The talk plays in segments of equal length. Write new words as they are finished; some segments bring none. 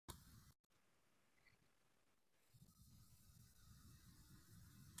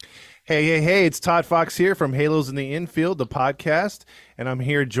Hey, it's Todd Fox here from Halos in the Infield, the podcast, and I'm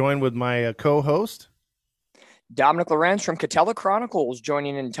here joined with my co-host. Dominic Lorenz from Catella Chronicles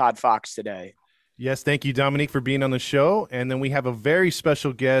joining in Todd Fox today. Yes, thank you, Dominique, for being on the show. And then we have a very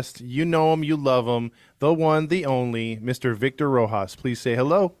special guest. You know him, you love him, the one, the only, Mr. Victor Rojas. Please say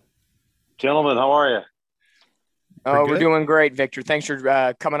hello. Gentlemen, how are you? We're We're good. doing great, Victor. Thanks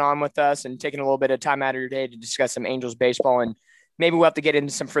for coming on with us and taking a little bit of time out of your day to discuss some Angels baseball. And maybe we'll have to get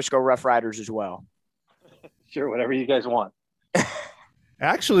into some Frisco Rough Riders as well. Sure, whatever you guys want.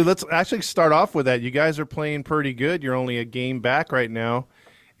 Actually, let's actually start off with that. You guys are playing pretty good. You're only a game back right now,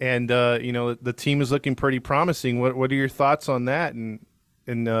 and the team is looking pretty promising. What are your thoughts on that and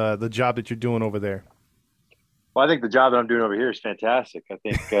the job that you're doing over there? Well, I think the job that I'm doing over here is fantastic. I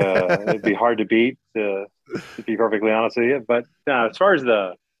think it'd be hard to beat, to be perfectly honest with you. But as far as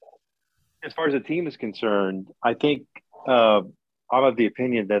the team is concerned, I think I'm of the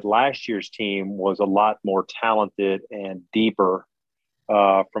opinion that last year's team was a lot more talented and deeper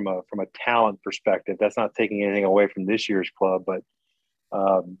from a talent perspective. That's not taking anything away from this year's club, but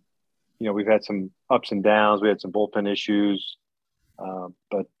um, we've had some ups and downs. We had some bullpen issues.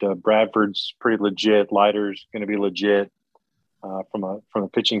 But Bradford's pretty legit. Leiter's going to be legit from a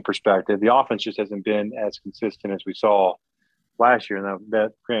pitching perspective. The offense just hasn't been as consistent as we saw last year.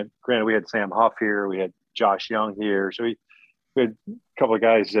 And granted, we had Sam Huff here, we had Josh Young here, so we had a couple of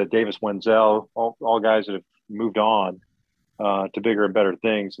guys, Davis Wenzel, all guys that have moved on to bigger and better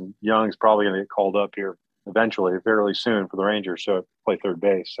things. And Young's probably going to get called up here eventually, fairly soon for the Rangers, so play third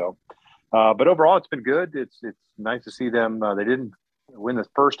base. So, but overall, it's been good. It's nice to see them. They didn't win the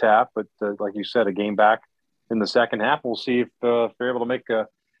first half, but like you said, a game back in the second half. We'll see if they're able to make a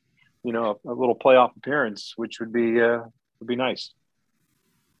little playoff appearance, which would be nice.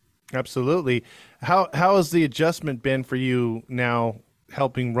 Absolutely. How has the adjustment been for you now,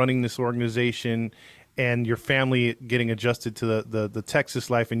 helping running this organization and your family getting adjusted to the Texas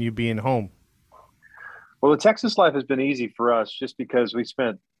life and you being home? Well, the Texas life has been easy for us just because we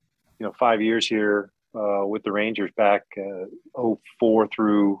spent 5 years here with the Rangers back '04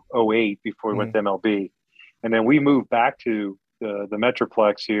 through '08 before we went Mhm. to MLB, and then we moved back to the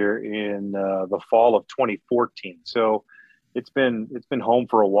Metroplex here in the fall of 2014. So it's been home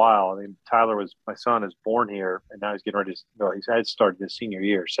for a while. I mean, my son is born here, and now he's getting ready to. Well, he's had started his senior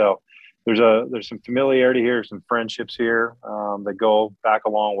year, so there's some familiarity here, some friendships here that go back a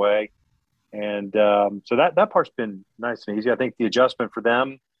long way, and so that part's been nice and easy. I think the adjustment for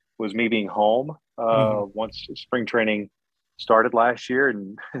them was me being home Mhm. once spring training started last year,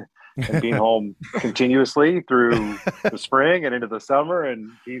 and being home continuously through the spring and into the summer,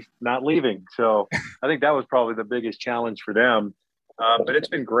 and he's not leaving. So I think that was probably the biggest challenge for them. But it's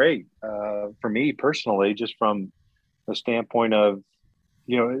been great for me personally, just from the standpoint of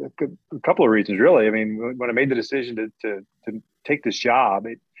a couple of reasons, really. I mean, when I made the decision to take this job,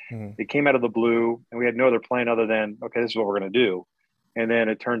 Mhm. it came out of the blue, and we had no other plan other than, okay, this is what we're going to do. And then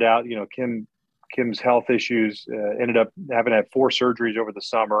it turned out, Kim's health issues ended up having to have 4 surgeries over the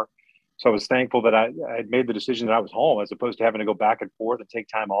summer. So I was thankful that I had made the decision that I was home, as opposed to having to go back and forth and take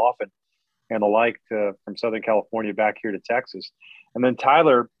time off and the like from Southern California back here to Texas. And then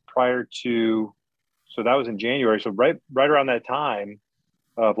Tyler, so that was in January. So right around that time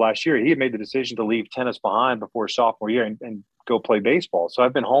of last year, he had made the decision to leave tennis behind before sophomore year and go play baseball. So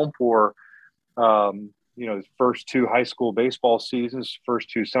I've been home for his first 2 high school baseball seasons, first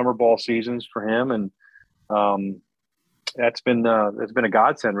 2 summer ball seasons for him, and that's been a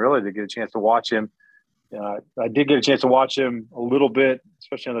godsend, really, to get a chance to watch him. I did get a chance to watch him a little bit,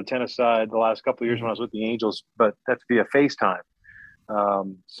 especially on the tennis side, the last couple of years when I Mhm. was with the Angels, but that's via FaceTime.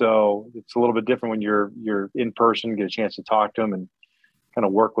 So it's a little bit different when you're in person, get a chance to talk to him and kind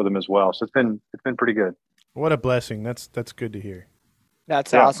of work with him as well. So it's been pretty good. What a blessing. That's good to hear.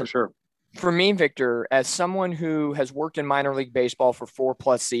 That's Yeah, for awesome. sure. For me, Victor, as someone who has worked in minor league baseball for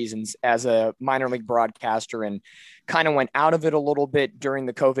 4+ seasons as a minor league broadcaster and kind of went out of it a little bit during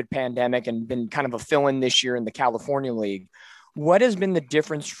the COVID pandemic and been kind of a fill in this year in the California League, what has been the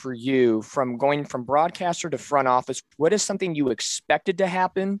difference for you from going from broadcaster to front office? What is something you expected to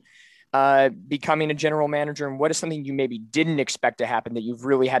happen becoming a general manager? And what is something you maybe didn't expect to happen that you've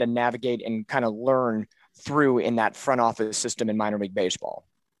really had to navigate and kind of learn through in that front office system in minor league baseball?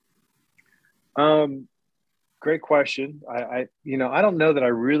 Um, Great question. I don't know that I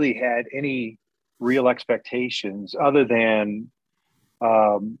really had any real expectations other than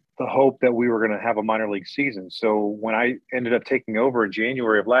the hope that we were going to have a minor league season. So when I ended up taking over in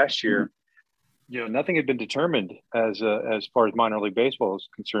January of last year, nothing had been determined as far as minor league baseball is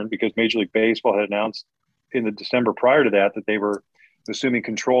concerned, because Major League Baseball had announced in the December prior to that they were assuming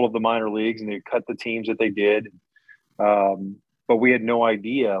control of the minor leagues, and they cut the teams that they did. But we had no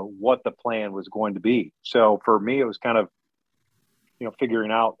idea what the plan was going to be. So for me, it was kind of,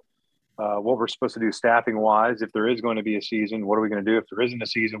 figuring out what we're supposed to do staffing wise. If there is going to be a season, what are we going to do? If there isn't a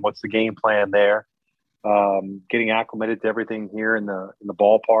season, what's the game plan there? Getting acclimated to everything here in the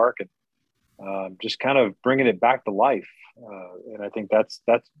ballpark, and just kind of bringing it back to life. And I think that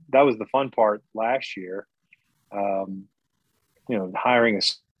was the fun part last year. Hiring a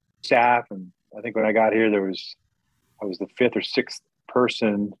staff, and I think when I got here, I was the fifth or sixth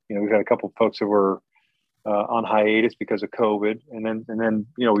person. We've had a couple of folks that were on hiatus because of COVID, and then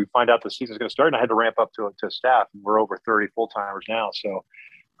we find out the season's going to start, and I had to ramp up to staff. And we're over 30 full timers now, so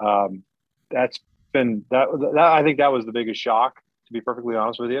that's been that. I think that was the biggest shock, to be perfectly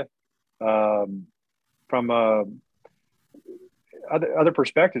honest with you. From other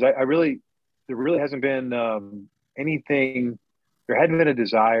perspectives, there really hasn't been anything. There hadn't been a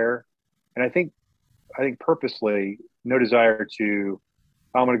desire, and I think purposely no desire to,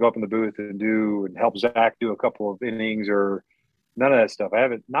 I'm going to go up in the booth and help Zach do a couple of innings, or none of that stuff. I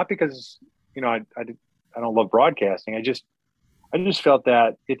haven't, not because, I don't love broadcasting. I just felt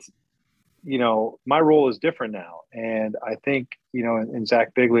that it's, my role is different now. And I think, in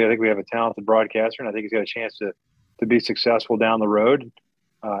Zach Bigley, I think we have a talented broadcaster, and I think he's got a chance to be successful down the road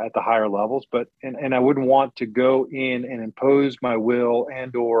at the higher levels. But, and I wouldn't want to go in and impose my will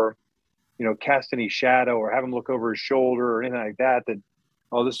or, cast any shadow or have him look over his shoulder or anything like that,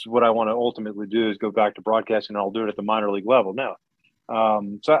 this is what I want to ultimately do, is go back to broadcasting, and I'll do it at the minor league level. No.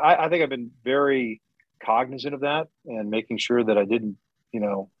 So I think I've been very cognizant of that, and making sure that I didn't,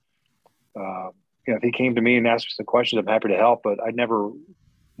 if he came to me and asked me some questions, I'm happy to help, but I never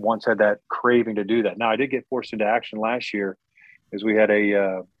once had that craving to do that. Now, I did get forced into action last year, as we had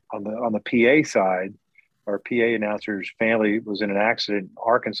on the PA side, our PA announcer's family was in an accident in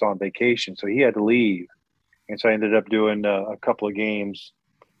Arkansas on vacation, so he had to leave. And so I ended up doing a couple of games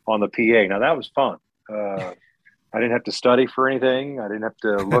on the PA. Now, that was fun. I didn't have to study for anything. I didn't have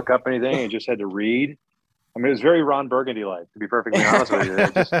to look up anything. I just had to read. I mean, it was very Ron Burgundy-like, to be perfectly honest with you.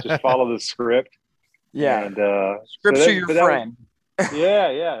 Just follow the script. Yeah. And Script's your friend.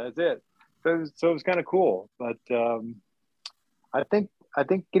 Yeah, that's it. So it was kind of cool. But I think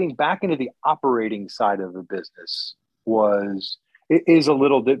getting back into the operating side of the business is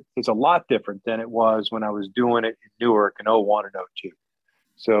it's a lot different than it was when I was doing it in Newark in 01 and 02.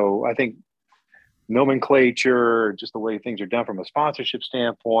 So I think nomenclature, just the way things are done from a sponsorship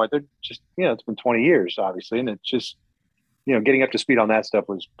standpoint, they're just, it's been 20 years, obviously. And it's just, getting up to speed on that stuff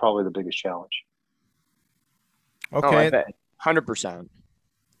was probably the biggest challenge. Okay. Oh, I bet. 100%.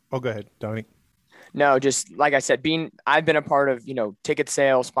 Oh, go ahead, Donnie. No, just like I said, I've been a part of, ticket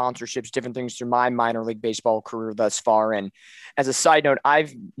sales, sponsorships, different things through my minor league baseball career thus far. And as a side note, I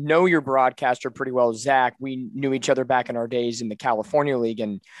know your broadcaster pretty well, Zach. We knew each other back in our days in the California League.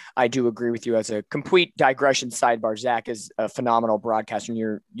 And I do agree with you. As a complete digression sidebar, Zach is a phenomenal broadcaster,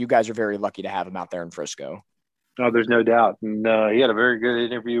 and you guys are very lucky to have him out there in Frisco. No, there's no doubt. And he had a very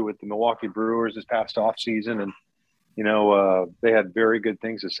good interview with the Milwaukee Brewers this past offseason. And they had very good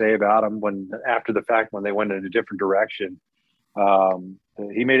things to say about him after the fact, when they went in a different direction.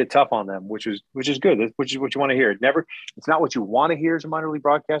 He made it tough on them, which is good. Which is what you want to hear. It's not what you want to hear as a minor league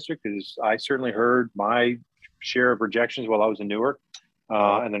broadcaster, because I certainly heard my share of rejections while I was in Newark,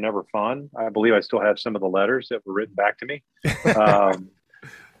 and they're never fun. I believe I still have some of the letters that were written back to me.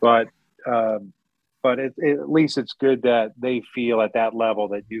 But at least it's good that they feel at that level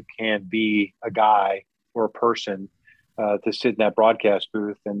that you can be a guy or a person to sit in that broadcast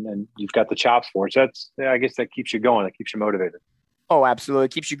booth, and you've got the chops for it. So I guess that keeps you going. That keeps you motivated. Oh, absolutely.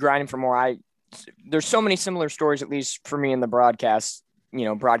 It keeps you grinding for more. There's so many similar stories, at least for me in the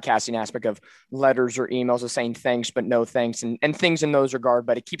broadcasting aspect of letters or emails of saying thanks, but no thanks, and things in those regard,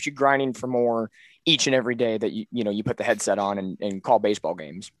 but it keeps you grinding for more each and every day that you put the headset on and call baseball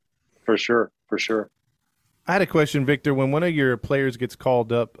games. For sure. I had a question, Victor. When one of your players gets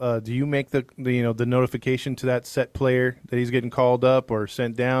called up, do you make the notification to that set player that he's getting called up or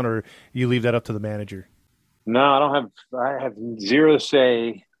sent down, or you leave that up to the manager? No, I have zero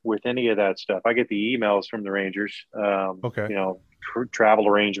say with any of that stuff. I get the emails from the Rangers. Okay. Travel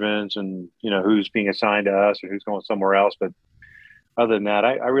arrangements and who's being assigned to us or who's going somewhere else. But other than that,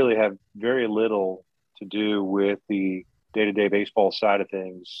 I really have very little to do with the day-to-day baseball side of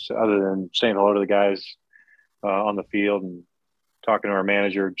things, other than saying hello to the guys on the field and talking to our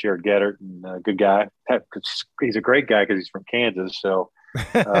manager, Jared Gettert, and a good guy. He's a great guy because he's from Kansas. So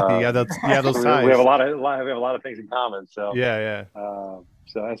those ties. We have a lot of things in common. So yeah.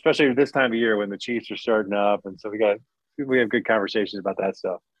 So especially this time of year when the Chiefs are starting up, and so we got we have good conversations about that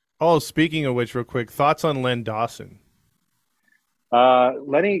stuff. Oh, speaking of which, real quick, thoughts on Len Dawson?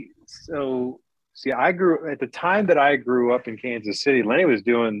 Lenny. So see, at the time that I grew up in Kansas City. Lenny was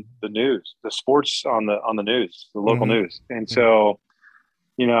doing the news, the sports on the news, the local news, and so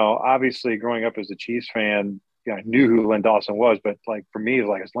obviously growing up as a Chiefs fan, I knew who Len Dawson was, but like for me, it was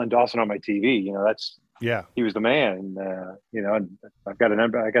like, it's Len Dawson on my TV. He was the man. And I got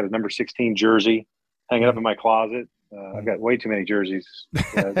a number 16 jersey hanging up in my closet. I've got way too many jerseys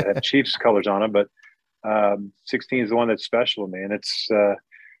that have Chiefs colors on them, but 16 is the one that's special to me. And it's, some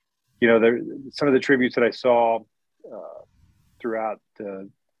of the tributes that I saw throughout,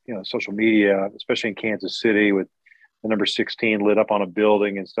 social media, especially in Kansas City with the number 16 lit up on a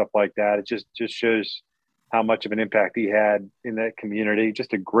building and stuff like that. It just shows how much of an impact he had in that community.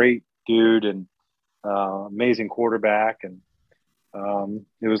 Just a great dude and amazing quarterback. And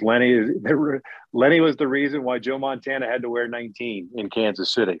it was Lenny. Lenny was the reason why Joe Montana had to wear 19 in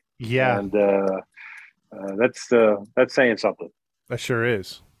Kansas City. Yeah. And that's saying something. That sure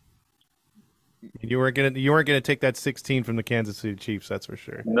is. You weren't gonna take that 16 from the Kansas City Chiefs, that's for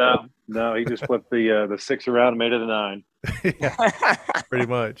sure. No, he just flipped the 6 around and made it a 9. Yeah, pretty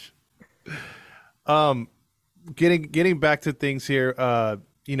much. Getting back to things here,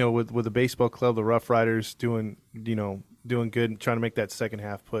 with the baseball club, the Rough Riders doing good and trying to make that second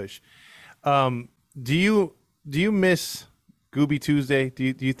half push. Do you miss Gooby Tuesday? Do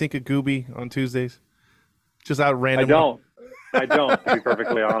you think of Gooby on Tuesdays? Just out randomly? I don't, to be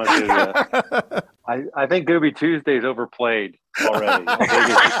perfectly honest with you. I think Gooby Tuesday is overplayed already.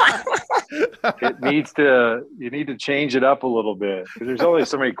 You need to change it up a little bit because there's only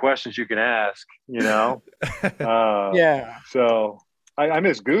so many questions you can ask, Yeah. So I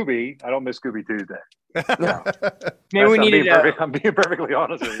miss Gooby. I don't miss Gooby Tuesday. No. I'm being perfectly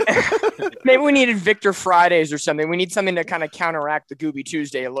honest with you. Maybe we needed Victor Fridays or something. We need something to kind of counteract the Gooby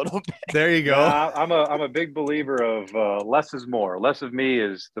Tuesday a little bit. There you go. I'm a big believer of less is more. Less of me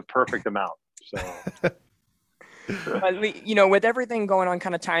is the perfect amount. So. With everything going on,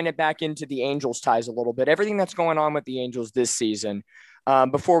 kind of tying it back into the Angels ties a little bit, everything that's going on with the Angels this season,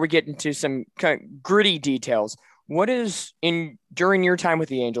 before we get into some kind of gritty details, during your time with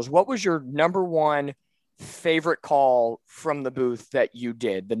the Angels, what was your number one favorite call from the booth that you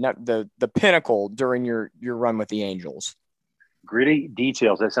did, the pinnacle during your run with the Angels? Gritty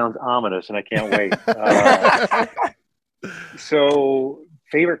details. That sounds ominous, and I can't wait. So,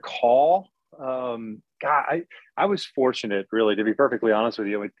 favorite call? God, I was fortunate, really, to be perfectly honest with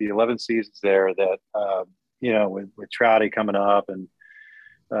you, with the 11 seasons there that, with Trouty coming up and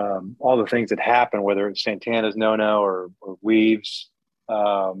all the things that happened, whether it's Santana's no-no or Weaves,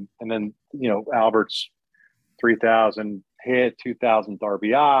 and then, Albert's 3,000 hit, 2,000th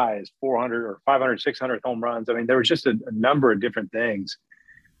RBIs, 400 or 500, 600th home runs. I mean, there was just a number of different things.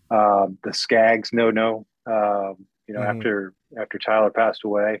 The Skaggs no-no, after Tyler passed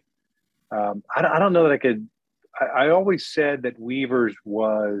away. I don't know that I could. I always said that Weavers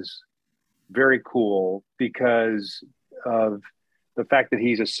was very cool because of the fact that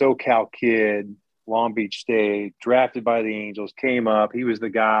he's a SoCal kid, Long Beach State, drafted by the Angels, came up. He was the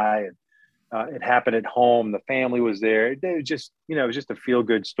guy. And, it happened at home. The family was there. It was just, it was just a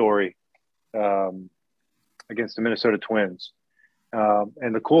feel-good story against the Minnesota Twins.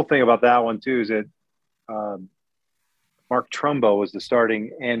 And the cool thing about that one too is that Mark Trumbo was the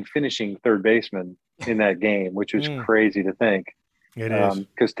starting and finishing third baseman in that game, which was crazy to think. It is.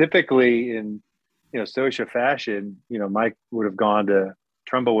 Because typically in, Scotia fashion, Mike would have gone to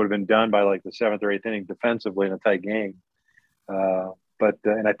Trumbo would have been done by like the 7th or 8th inning defensively in a tight game. But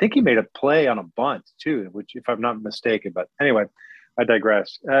and I think he made a play on a bunt too, which if I'm not mistaken. But anyway, I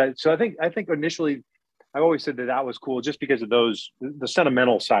digress. So I think initially I always said that was cool just because of the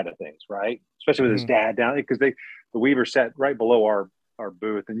sentimental side of things, right? Especially with his dad down because the Weaver sat right below our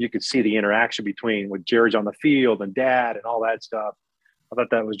booth and you could see the interaction between with Jerry's on the field and dad and all that stuff. I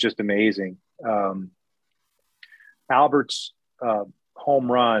thought that was just amazing. Albert's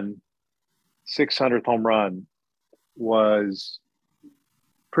home run, 600th home run, was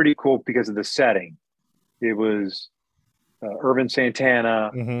pretty cool because of the setting. It was Irvin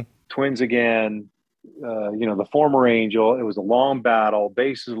Santana, Twins again, the former Angel. It was a long battle,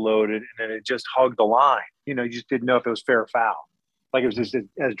 bases loaded, and then it just hugged the line. You just didn't know if it was fair or foul. Like it was just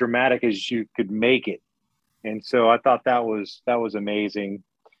as dramatic as you could make it. And so I thought that was amazing.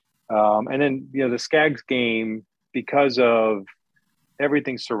 And then, the Skaggs game, because of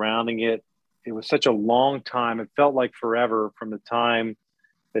everything surrounding it, it was such a long time. It felt like forever from the time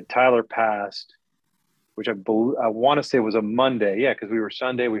that Tyler passed, which I want to say was a Monday. Yeah, because we were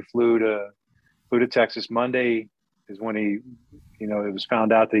Sunday. We flew to Texas. Monday, is when he, it was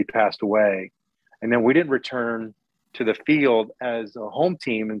found out that he passed away. And then we didn't return to the field as a home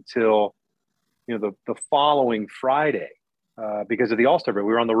team until, the following Friday because of the All-Star break.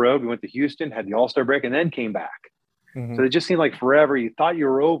 We were on the road. We went to Houston, had the All-Star break, and then came back. Mm-hmm. So it just seemed like forever. You thought you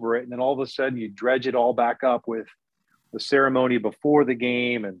were over it, and then all of a sudden you dredge it all back up with the ceremony before the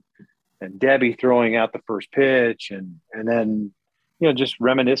game and Debbie throwing out the first pitch and then, just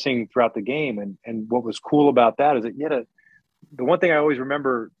reminiscing throughout the game. And what was cool about that is that the one thing I always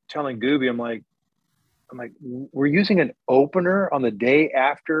remember telling Gooby, I'm like, we're using an opener on the day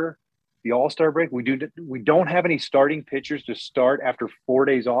after the All-Star break. We don't have any starting pitchers to start after 4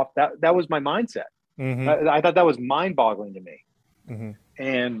 days off. That was my mindset. Mm-hmm. I thought that was mind-boggling to me.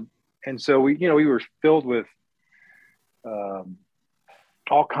 Mm-hmm. And so we were filled with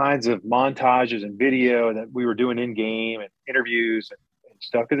all kinds of montages and video that we were doing in game and interviews and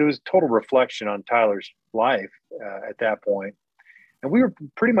stuff, because it was total reflection on Tyler's life at that point. And we were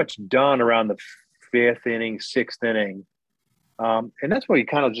pretty much done around the fifth inning, sixth inning. And that's when we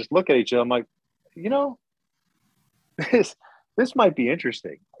kind of just look at each other. I'm like, this might be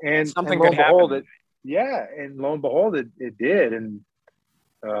interesting. And something lo could and behold, happen. and lo and behold, it did. And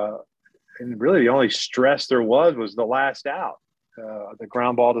really the only stress there was the last out, the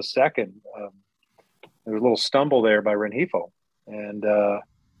ground ball to second. There was a little stumble there by Rengifo. And I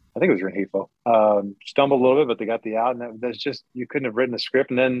think it was Rengifo. Stumbled a little bit, but they got the out. And that's just, you couldn't have written a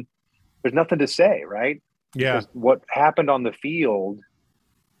script. And then there's nothing to say, right? Yeah. Because what happened on the field,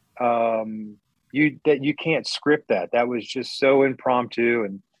 you can't script that. That was just so impromptu,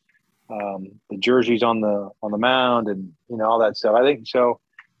 and the jerseys on the mound and all that stuff. I think so.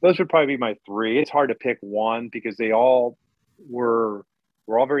 Those would probably be my three. It's hard to pick one because they all were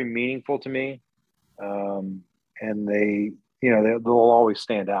all very meaningful to me, and they'll always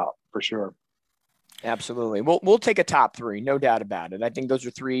stand out for sure. Absolutely. We'll take a top three, no doubt about it. I think those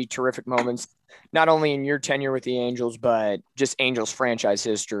are three terrific moments, not only in your tenure with the Angels, but just Angels franchise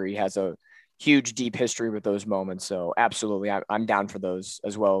history has a huge, deep history with those moments. So absolutely, I'm down for those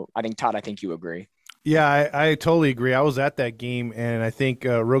as well. I think you agree. Yeah, I totally agree. I was at that game, and I think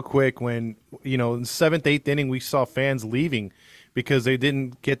real quick when, in the seventh, eighth inning, we saw fans leaving because they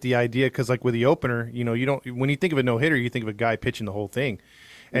didn't get the idea. Because like with the opener, you don't, when you think of a no-hitter, you think of a guy pitching the whole thing.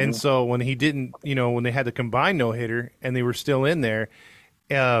 And so when he didn't, when they had the combined no-hitter and they were still in there,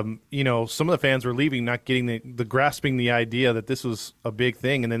 some of the fans were leaving, not getting the grasping the idea that this was a big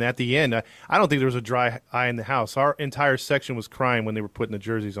thing. And then at the end, I don't think there was a dry eye in the house. Our entire section was crying when they were putting the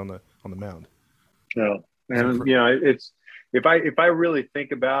jerseys on the mound. No, and it's if I really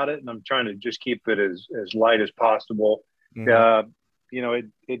think about it, and I'm trying to just keep it as light as possible.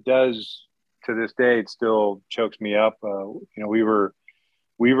 It does, to this day, it still chokes me up.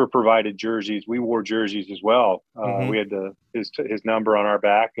 We were provided jerseys. We wore jerseys as well. We had his number on our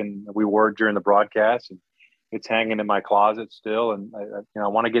back, and we wore it during the broadcast. And it's hanging in my closet still. And I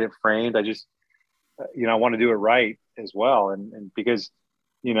want to get it framed. I just, I want to do it right as well. And because,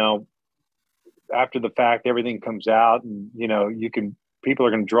 after the fact, everything comes out, and people are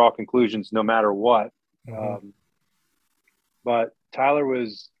going to draw conclusions no matter what. But Tyler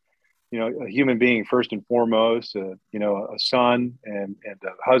was, a human being first and foremost, a son and a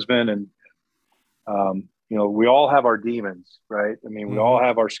husband. And, we all have our demons, right? I mean, we all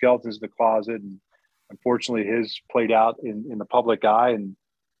have our skeletons in the closet, and unfortunately his played out in the public eye. And,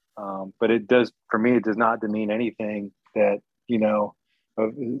 but it does not demean anything that,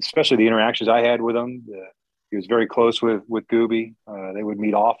 especially the interactions I had with him. He was very close with Gooby. They would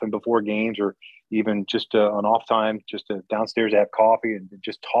meet often before games, or even just on off time, just to downstairs to have coffee and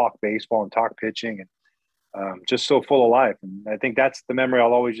just talk baseball and talk pitching, and just so full of life. And I think that's the memory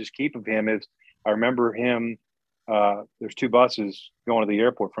I'll always just keep of him. Is I remember him. There's two buses going to the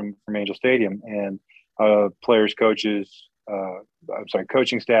airport from Angel Stadium, and players, coaches,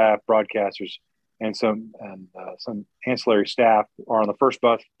 coaching staff, broadcasters, and some ancillary staff are on the first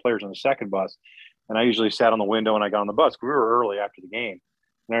bus, players on the second bus. And I usually sat on the window when I got on the bus. We were early after the game.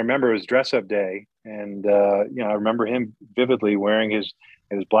 And I remember it was dress-up day. And, I remember him vividly wearing his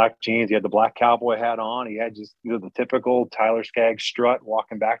black jeans. He had the black cowboy hat on. He had just the typical Tyler Skaggs strut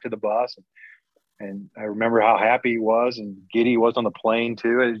walking back to the bus. And I remember how happy he was and giddy he was on the plane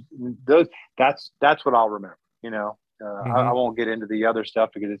too. That's what I'll remember, I won't get into the other stuff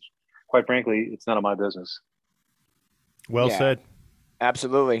because quite frankly, it's none of my business. Well said.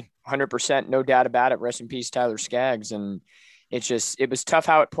 Absolutely. 100%. No doubt about it. Rest in peace, Tyler Skaggs. And it was tough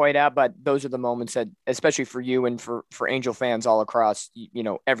how it played out, but those are the moments that, especially for you and for Angel fans all across,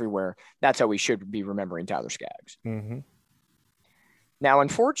 everywhere, that's how we should be remembering Tyler Skaggs. Now,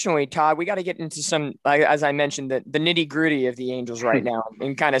 unfortunately, Todd, we got to get into some, as I mentioned, the nitty gritty of the Angels right now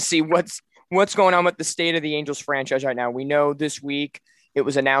and kind of see what's going on with the state of the Angels franchise right now. We know this week it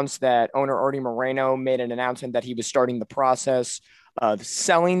was announced that owner Artie Moreno made an announcement that he was starting the process of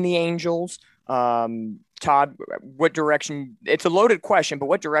selling the Angels. Todd, what direction? It's a loaded question, but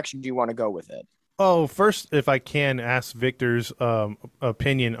what direction do you want to go with it? Oh, first, if I can ask Victor's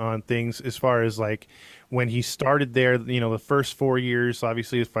opinion on things as far as like when he started there, the first 4 years,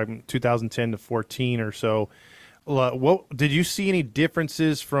 obviously it's from 2010 to 14 or so. What did you see any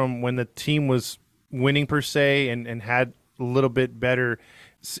differences from when the team was winning per se and had a little bit better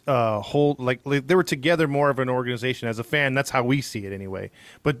hold, like they were together more of an organization? As a fan, that's how we see it anyway.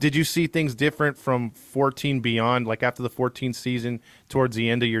 But did you see things different from 14 beyond, like after the 14th season towards the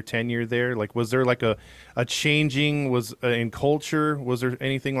end of your tenure there? Like, was there like a changing was in culture? Was there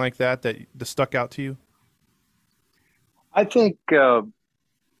anything like that stuck out to you? I think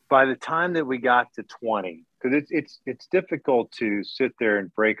by the time that we got to 20, because it's difficult to sit there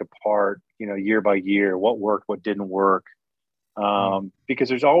and break apart, year by year, what worked, what didn't work, because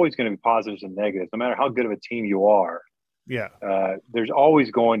there's always going to be positives and negatives, no matter how good of a team you are. Yeah. There's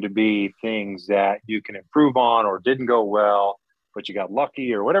always going to be things that you can improve on or didn't go well, but you got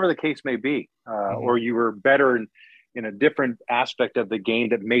lucky or whatever the case may be, or you were better in a different aspect of the game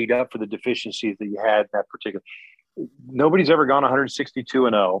that made up for the deficiencies that you had in that particular. Nobody's ever gone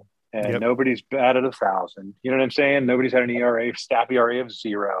 162-0, and nobody's batted 1,000. You know what I'm saying? Nobody's had an ERA, staff ERA of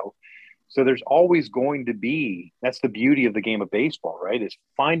 0. So there's always going to be. That's the beauty of the game of baseball, right? Is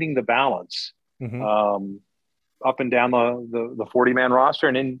finding the balance up and down the 40-man roster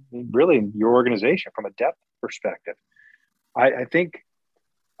and in really in your organization from a depth perspective. I think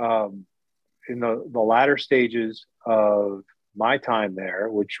in the latter stages of my time there,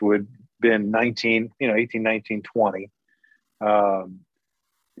 which would been 18, 19, 20,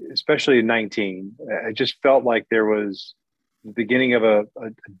 especially in 19, I just felt like there was the beginning of a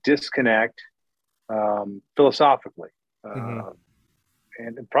disconnect philosophically, and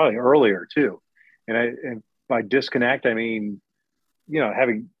probably earlier too. And by disconnect, I mean,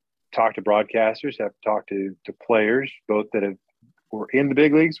 having talked to broadcasters, have talked to players, both that were in the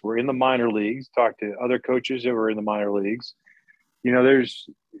big leagues, were in the minor leagues, talked to other coaches that were in the minor leagues.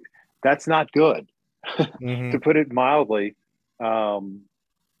 That's not good, to put it mildly,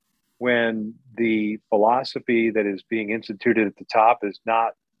 when the philosophy that is being instituted at the top is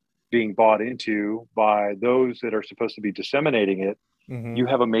not being bought into by those that are supposed to be disseminating it. You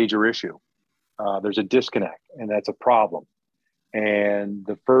have a major issue. There's a disconnect, and that's a problem. And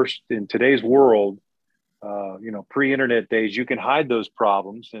in today's world, pre-internet days, you can hide those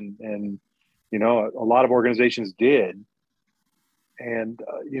problems, and a lot of organizations did. And,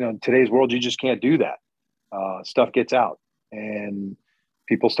 in today's world, you just can't do that. Stuff gets out and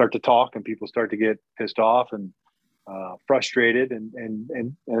people start to talk and people start to get pissed off and frustrated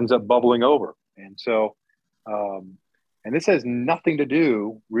and ends up bubbling over. And so, and this has nothing to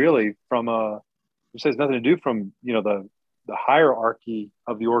do really from the hierarchy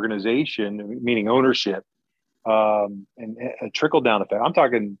of the organization, meaning ownership, and a trickle down effect.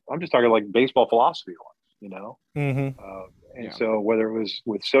 I'm just talking like baseball philosophy wise, so whether it was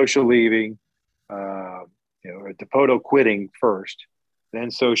with social leaving, Dipoto quitting first, then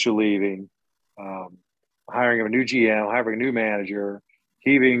social leaving, hiring of a new GM, hiring a new manager,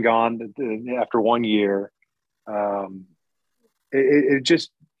 he being gone after 1 year, it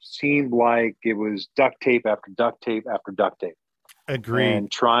just seemed like it was duct tape after duct tape after duct tape. Agreed.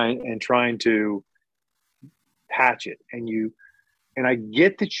 And trying to patch it. And I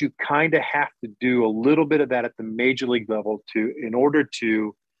get that you kind of have to do a little bit of that at the major league level in order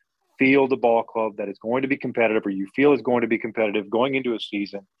to field a ball club that is going to be competitive, or you feel is going to be competitive going into a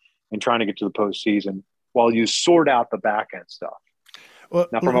season and trying to get to the postseason, while you sort out the back end stuff. Well,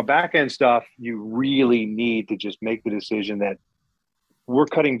 now, from a back end stuff, you really need to just make the decision that we're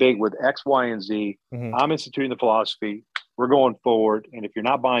cutting bait with X, Y, and Z. I'm instituting the philosophy. We're going forward, and if you're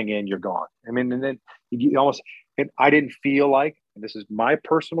not buying in, you're gone. I mean, and then you almost. And I didn't feel like, and this is my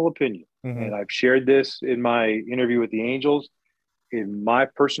personal opinion, and I've shared this in my interview with the Angels. In my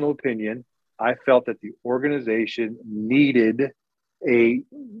personal opinion, I felt that the organization needed a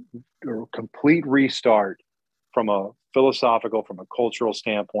complete restart from a philosophical, from a cultural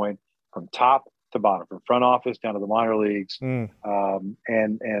standpoint, from top to bottom, from front office down to the minor leagues. And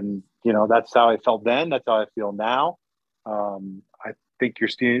that's how I felt then. That's how I feel now. I think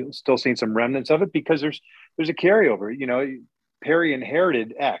you're still seeing some remnants of it because there's a carryover. Perry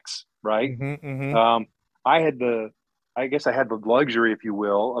inherited X, right? I guess I had the luxury, if you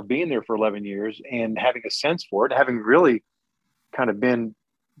will, of being there for 11 years and having a sense for it, having really kind of been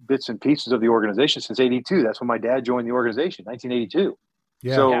bits and pieces of the organization since '82. That's when my dad joined the organization, 1982.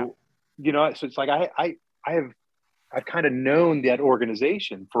 Yeah. So, so it's like I've kind of known that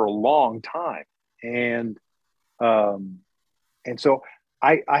organization for a long time, and so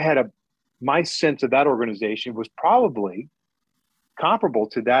I had my sense of that organization was probably comparable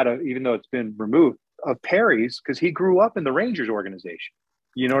to that of, even though it's been removed, of Perry's, because he grew up in the Rangers organization.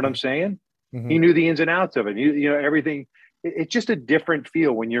 You know what I'm saying? Mm-hmm. He knew the ins and outs of it. Everything. It's just a different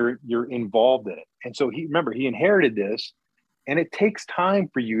feel when you're involved in it. And so he inherited this, and it takes time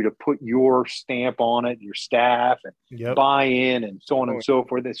for you to put your stamp on it, your staff, and buy in, and so on and so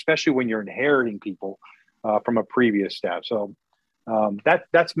forth, especially when you're inheriting people from a previous staff. So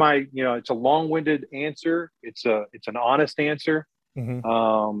that's my, it's a long-winded answer. It's an honest answer.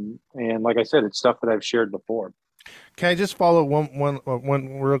 Mm-hmm. And like I said, it's stuff that I've shared before. Can I just follow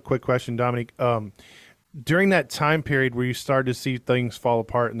one real quick question, Dominic? During that time period where you started to see things fall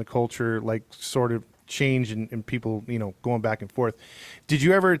apart and the culture like sort of change and people, going back and forth, did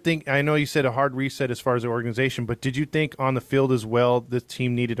you ever think, I know you said a hard reset as far as the organization, but did you think on the field as well, the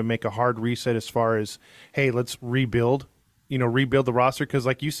team needed to make a hard reset as far as, hey, let's rebuild the roster? Because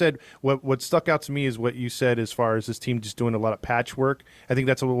like you said, what stuck out to me is what you said as far as this team just doing a lot of patchwork. I think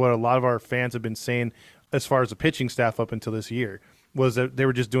that's what a lot of our fans have been saying as far as the pitching staff up until this year, was that they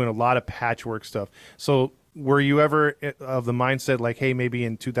were just doing a lot of patchwork stuff. So were you ever of the mindset like, hey, maybe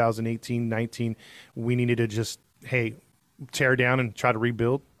in 2018, 19, we needed to just, hey, tear down and try to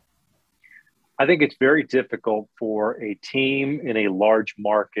rebuild? I think it's very difficult for a team in a large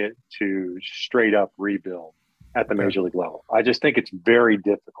market to straight up rebuild at the major league level. I just think it's very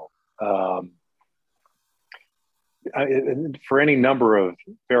difficult. For any number of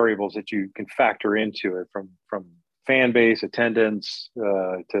variables that you can factor into it, from fan base, attendance,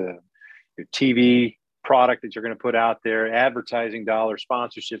 to your TV product that you're going to put out there, advertising dollars,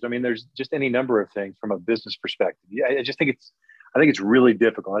 sponsorships. I mean, there's just any number of things from a business perspective. I just think it's really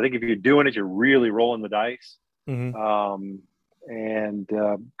difficult. I think if you're doing it, you're really rolling the dice. Mm-hmm. And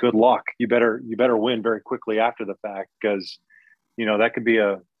good luck. You better win very quickly after the fact, because that could be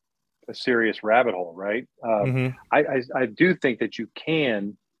a serious rabbit hole, right? Mm-hmm. I do think that you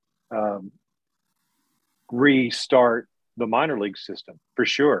can restart the minor league system for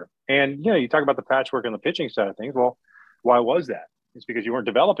sure. And you talk about the patchwork on the pitching side of things. Well, why was that? It's because you weren't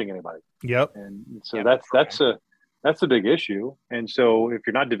developing anybody. Yep. And so that's a big issue. And so if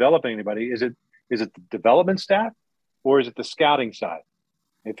you're not developing anybody, is it the development staff, or is it the scouting side?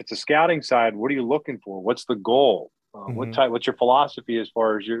 If it's a scouting side, what are you looking for? What's the goal? What's your philosophy as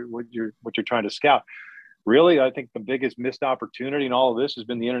far as what you're trying to scout? Really, I think the biggest missed opportunity in all of this has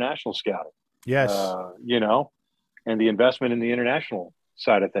been the international scouting. Yes. And the investment in the international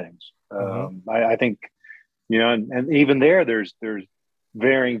side of things. Mm-hmm. I think, and even there's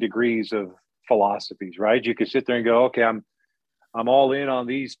varying degrees of philosophies, right? You could sit there and go, okay, I'm all in on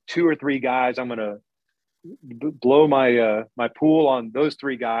these 2 or 3 guys. I'm going to blow my pool on those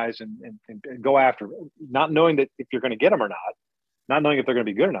 3 guys and go after them, not knowing that if you're going to get them or not knowing if they're going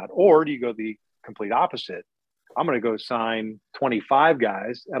to be good or not. Or do you go the complete opposite? I'm going to go sign 25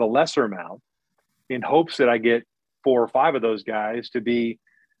 guys at a lesser amount in hopes that I get 4 or 5 of those guys to be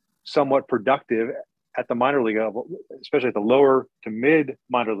somewhat productive at the minor league level, especially at the lower to mid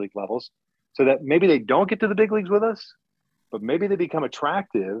minor league levels, so that maybe they don't get to the big leagues with us, but maybe they become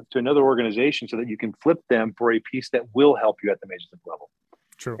attractive to another organization so that you can flip them for a piece that will help you at the major league level.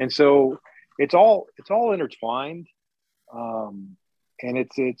 True. And so it's all intertwined. And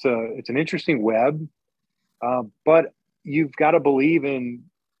it's an interesting web. But you've got to believe in,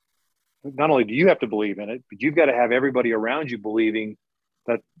 not only do you have to believe in it, but you've got to have everybody around you believing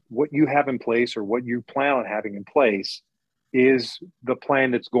that what you have in place, or what you plan on having in place, is the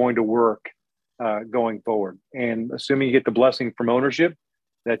plan that's going to work going forward. And assuming you get the blessing from ownership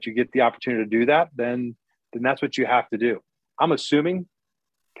that you get the opportunity to do that, then that's what you have to do. I'm assuming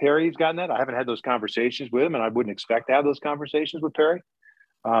Perry's gotten that. I haven't had those conversations with him, and I wouldn't expect to have those conversations with Perry.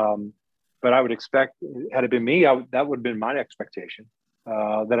 But I would expect, had it been me, that would have been my expectation,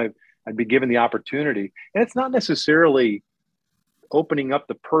 that I'd be given the opportunity. And it's not necessarily opening up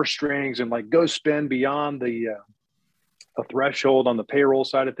the purse strings and like go spend beyond the threshold on the payroll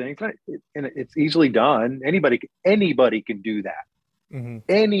side of things. And it's easily done. Anybody can do that. Mm-hmm.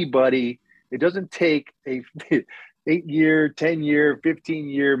 Anybody. It doesn't take a 8-year, 10-year,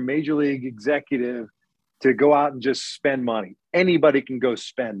 15-year major league executive to go out and just spend money. Anybody can go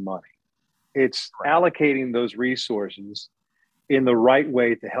spend money. It's allocating those resources in the right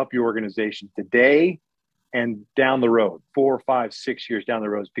way to help your organization today and down the road, 4, 5, 6 years down the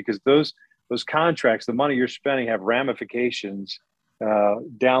road, because those those contracts, the money you're spending have ramifications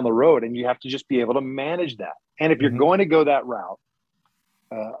down the road, and you have to just be able to manage that. And if you're going to go that route,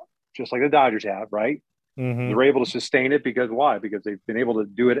 just like the Dodgers have, right? They're able to sustain it because why? Because they've been able to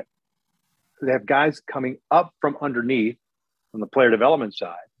do it. They have guys coming up from underneath on the player development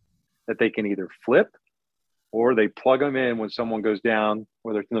side that they can either flip or they plug them in when someone goes down,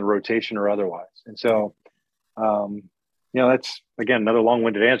 whether it's in the rotation or otherwise. And so, that's, again, another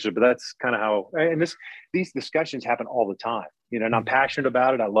long-winded answer, but that's kind of how, and these discussions happen all the time, and I'm passionate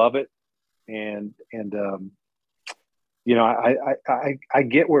about it. I love it. And I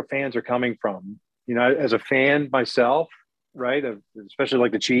get where fans are coming from, as a fan myself, right. Especially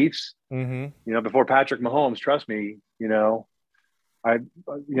like the Chiefs, before Patrick Mahomes, trust me,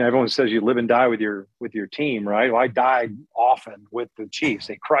 everyone says you live and die with your team, right? Well, I died often with the Chiefs.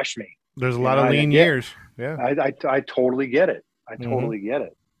 They crushed me. There's a lot of lean years. Yeah. I totally get it. I totally get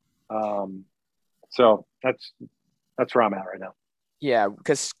it. So that's where I'm at right now. Yeah,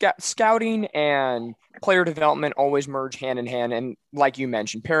 because scouting and player development always merge hand in hand. And like you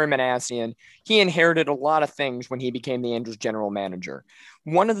mentioned, Perry Manassian, he inherited a lot of things when he became the Angels general manager.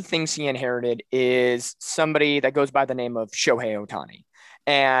 One of the things he inherited is somebody that goes by the name of Shohei Ohtani.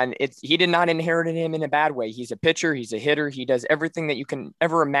 And he did not inherit him in a bad way. He's a pitcher. He's a hitter. He does everything that you can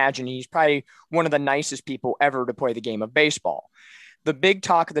ever imagine. He's probably one of the nicest people ever to play the game of baseball. The big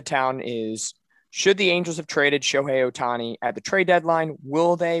talk of the town is, should the Angels have traded Shohei Ohtani at the trade deadline?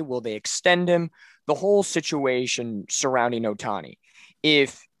 Will they? Will they extend him? The whole situation surrounding Ohtani.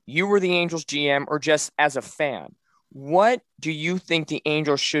 If you were the Angels GM or just as a fan, what do you think the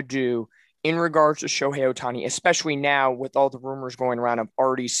Angels should do in regards to Shohei Ohtani, especially now with all the rumors going around of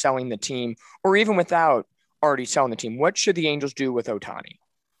already selling the team, or even without already selling the team? What should the Angels do with Ohtani?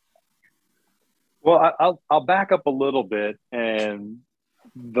 Well, I'll back up a little bit, and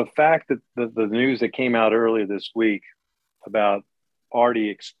the fact that the news that came out earlier this week about already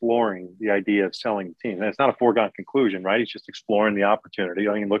exploring the idea of selling the team, and it's not a foregone conclusion, right? He's just exploring the opportunity.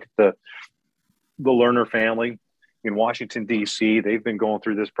 I mean, look at the Lerner family in Washington, D.C. They've been going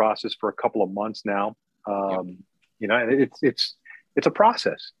through this process for a couple of months now. It's a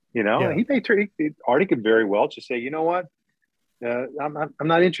process, Yeah. Artie could very well just say, you know what? I'm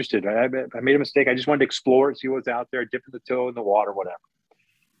not interested. I made a mistake. I just wanted to explore it, see what's out there, dip the toe in the water, whatever.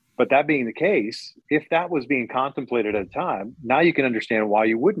 But that being the case, if that was being contemplated at the time, now you can understand why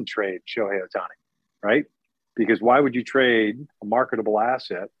you wouldn't trade Shohei Ohtani, right? Because why would you trade a marketable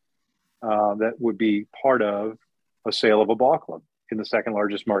asset that would be part of a sale of a ball club in the second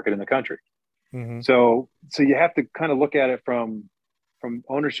largest market in the country? So you have to kind of look at it from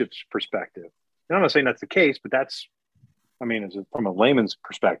ownership's perspective. And I'm not saying that's the case, but from a layman's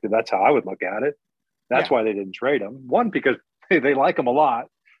perspective, that's how I would look at it. That's why they didn't trade him. One, because they like him a lot,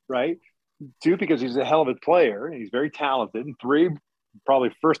 right? Two, because he's a hell of a player and he's very talented. And three,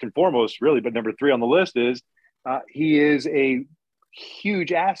 probably first and foremost, really, but number three on the list is he is a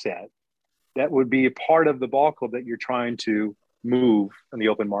huge asset that would be a part of the ball club that you're trying to move in the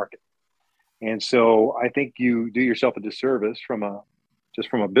open market. And so I think you do yourself a disservice from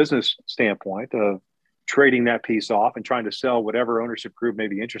a business standpoint of trading that piece off and trying to sell whatever ownership group may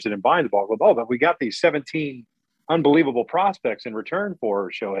be interested in buying the ball club. Oh, but we got these 17 unbelievable prospects in return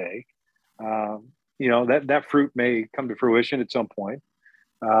for Shohei. That fruit may come to fruition at some point.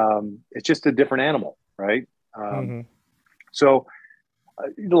 It's just a different animal, right? So,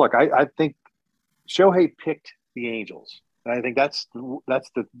 look, I think Shohei picked the Angels. And I think that's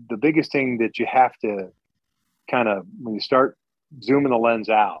the biggest thing that you have to kind of, when you start zooming the lens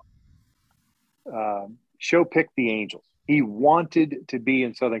out. Show picked the Angels. He wanted to be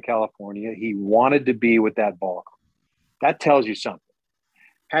in Southern California. He wanted to be with that ball club. That tells you something.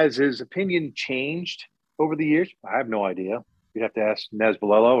 Has his opinion changed over the years? I have no idea. You'd have to ask Nez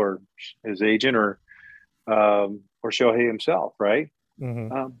Bolello or his agent or Shohei himself, right?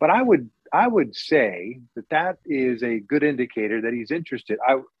 But I would say that is a good indicator that he's interested.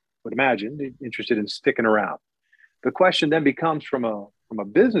 I would imagine interested in sticking around. The question then becomes from a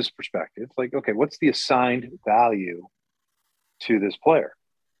business perspective, like, okay, what's the assigned value to this player?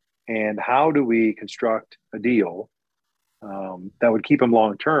 And how do we construct a deal that would keep him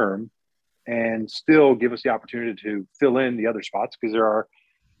long-term and still give us the opportunity to fill in the other spots? Because there are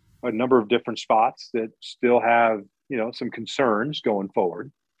a number of different spots that still have, some concerns going forward,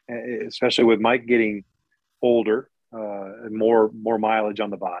 especially with Mike getting older and more mileage on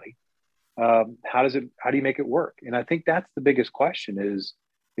the body. How do you make it work? And I think that's the biggest question is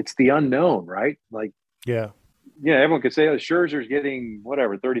it's the unknown, right? Like, everyone could say, Scherzer's getting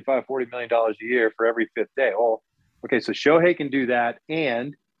whatever, $35-40 million a year for every fifth day. Well, okay, so Shohei can do that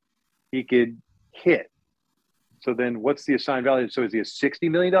and he could hit. So then what's the assigned value? So is he a $60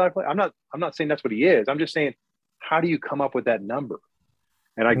 million player? I'm not saying that's what he is. I'm just saying, how do you come up with that number?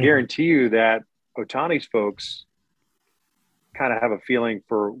 And I guarantee you that Ohtani's folks kind of have a feeling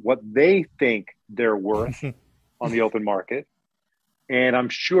for what they think they're worth on the open market. And I'm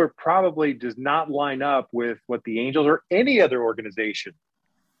sure probably does not line up with what the Angels or any other organization,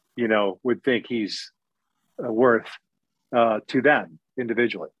 would think he's worth to them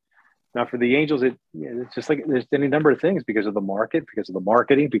individually. Now, for the Angels, it's just like there's any number of things because of the market, because of the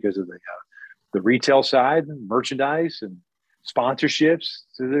marketing, because of the retail side, merchandise, and sponsorships.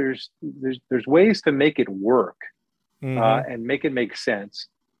 So there's ways to make it work and make it make sense.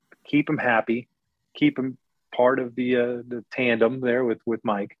 Keep them happy, keep them part of the tandem there with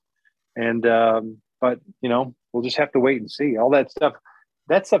Mike. And but we'll just have to wait and see. All that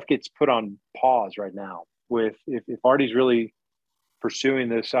stuff gets put on pause right now. With if Artie's really pursuing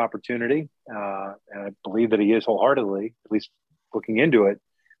this opportunity, and I believe that he is wholeheartedly, at least looking into it.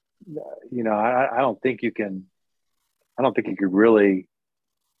 I don't think you can. I don't think you could really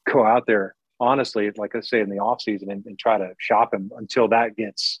go out there honestly, like I say, in the off season and try to shop him until that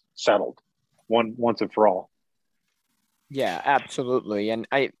gets settled once and for all. Yeah, absolutely. And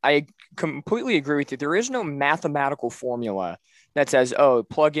I completely agree with you. There is no mathematical formula that says,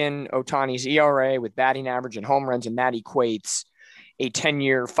 plug in Ohtani's ERA with batting average and home runs, and that equates a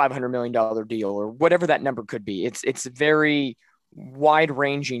 10-year, $500 million deal or whatever that number could be. It's a very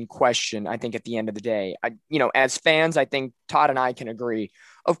wide-ranging question, I think, at the end of the day. As fans, I think Todd and I can agree.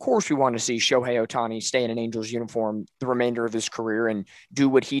 Of course, we want to see Shohei Ohtani stay in an Angels uniform the remainder of his career and do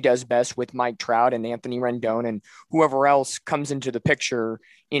what he does best with Mike Trout and Anthony Rendon and whoever else comes into the picture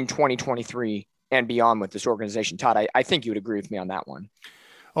in 2023 and beyond with this organization. Todd, I think you would agree with me on that one.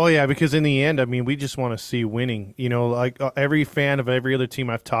 Oh, yeah, because in the end, I mean, we just want to see winning. Like every fan of every other team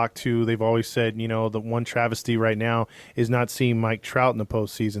I've talked to, they've always said, the one travesty right now is not seeing Mike Trout in the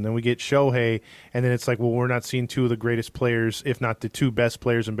postseason. Then we get Shohei, and then it's like, well, we're not seeing two of the greatest players, if not the two best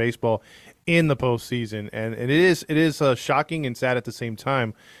players in baseball, in the postseason. And it is shocking and sad at the same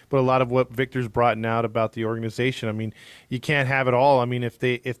time. But a lot of what Victor's brought out about the organization, I mean, you can't have it all. I mean, if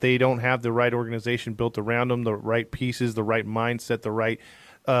they don't have the right organization built around them, the right pieces, the right mindset, the right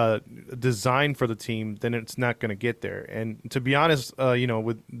design for the team, then it's not going to get there. And to be honest,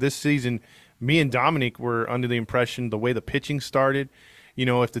 with this season, me and Dominic were under the impression the way the pitching started,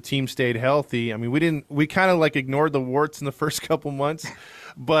 if the team stayed healthy, I mean, we kind of like ignored the warts in the first couple months,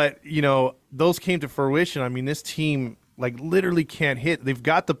 but those came to fruition. I mean, this team like literally can't hit. They've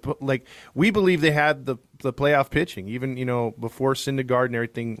got we believe they had the playoff pitching, even, before Syndergaard and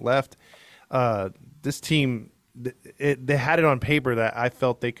everything left. This team, they had it on paper that I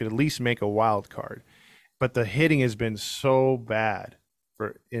felt they could at least make a wild card, but the hitting has been so bad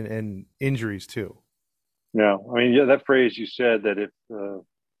and injuries too. Yeah, I mean, that phrase you said that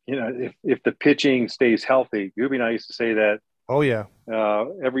if the pitching stays healthy, Gooby and I used to say that. Oh yeah,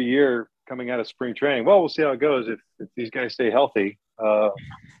 every year coming out of spring training. Well, we'll see how it goes if these guys stay healthy.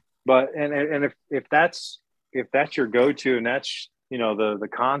 But if that's your go-to and that's the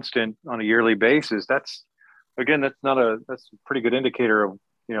constant on a yearly basis, that's a pretty good indicator of,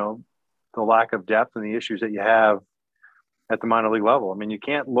 the lack of depth and the issues that you have at the minor league level. I mean, you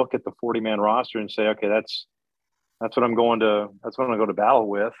can't look at the 40-man roster and say, okay, that's what I'm going to go to battle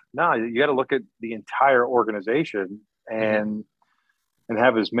with. No, you got to look at the entire organization and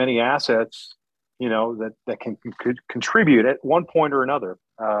have as many assets, that can contribute at one point or another.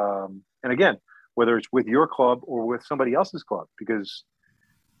 And again, whether it's with your club or with somebody else's club, because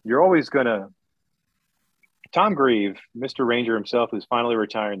you're always going to. Tom Grieve, Mr. Ranger himself, who's finally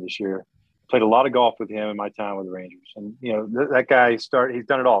retiring this year, played a lot of golf with him in my time with the Rangers. And, that guy he's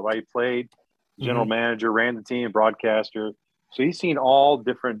done it all, right? He played general manager, ran the team, broadcaster. So he's seen all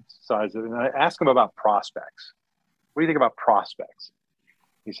different sides of it. And I asked him about prospects. What do you think about prospects?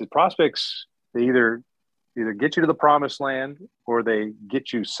 He said, prospects, they either get you to the promised land or they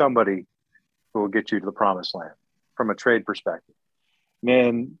get you somebody who will get you to the promised land from a trade perspective.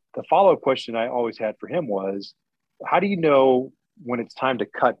 And the follow-up question I always had for him was, how do you know when it's time to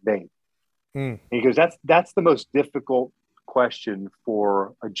cut bait? And he goes, that's the most difficult question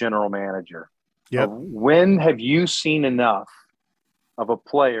for a general manager. Yep. When have you seen enough of a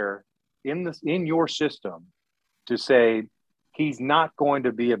player in your system to say he's not going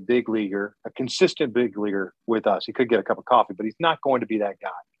to be a big leaguer, a consistent big leaguer with us? He could get a cup of coffee, but he's not going to be that guy.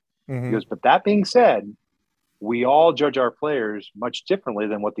 He goes, but that being said, we all judge our players much differently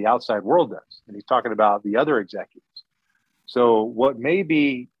than what the outside world does. And he's talking about the other executives. So what may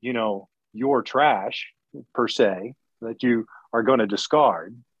be, your trash per se that you are going to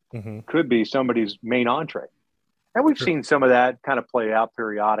discard could be somebody's main entree. And we've seen some of that kind of play out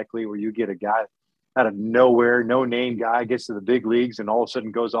periodically where you get a guy out of nowhere, no name guy gets to the big leagues and all of a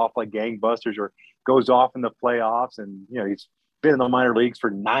sudden goes off like gangbusters or goes off in the playoffs. And, he's been in the minor leagues for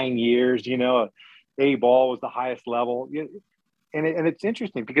 9 years, A ball was the highest level. And it's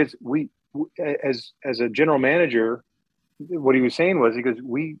interesting because we, as a general manager, what he was saying was, he goes,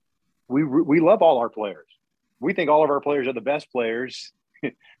 we love all our players. We think all of our players are the best players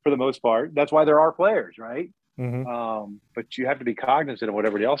for the most part. That's why they're our players, right? But you have to be cognizant of what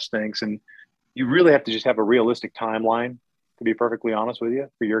everybody else thinks. And you really have to just have a realistic timeline, to be perfectly honest with you,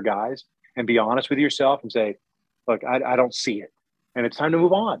 for your guys, and be honest with yourself and say, look, I don't see it. And it's time to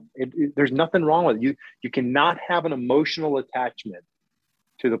move on. There's nothing wrong with it. You cannot have an emotional attachment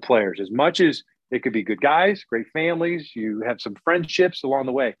to the players. As much as they could be good guys, great families, you have some friendships along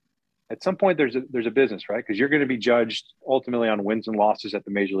the way. At some point, there's a business, right? Because you're going to be judged ultimately on wins and losses at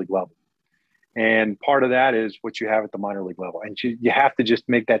the major league level. And part of that is what you have at the minor league level. And you have to just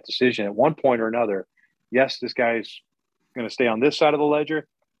make that decision at one point or another. Yes, this guy's going to stay on this side of the ledger.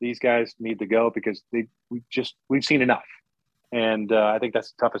 These guys need to go because we've seen enough. And I think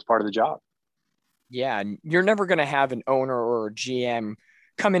that's the toughest part of the job. Yeah. And you're never going to have an owner or a GM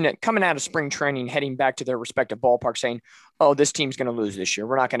coming out of spring training, heading back to their respective ballpark saying, oh, this team's going to lose this year.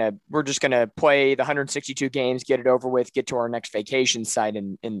 We're just going to play the 162 games, get it over with, get to our next vacation site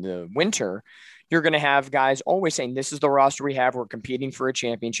in the winter. You're going to have guys always saying, this is the roster we have. We're competing for a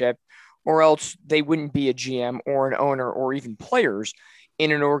championship, or else they wouldn't be a GM or an owner or even players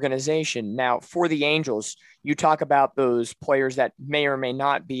in an organization. Now, for the Angels, you talk about those players that may or may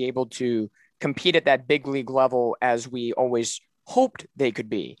not be able to compete at that big league level as we always hoped they could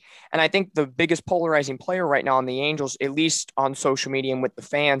be. And I think the biggest polarizing player right now on the Angels, at least on social media and with the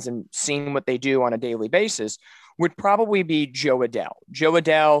fans and seeing what they do on a daily basis, would probably be Jo Adell. Jo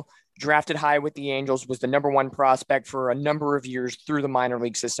Adell, drafted high with the Angels, was the number one prospect for a number of years through the minor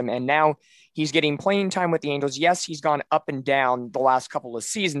league system. And now he's getting playing time with the Angels. Yes, he's gone up and down the last couple of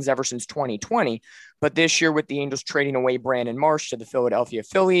seasons ever since 2020. But this year with the Angels trading away Brandon Marsh to the Philadelphia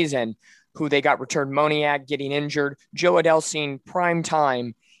Phillies and who they got returned Moniak getting injured, Jo Adell seeing prime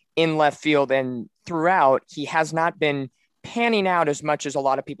time in left field, and throughout he has not been panning out as much as a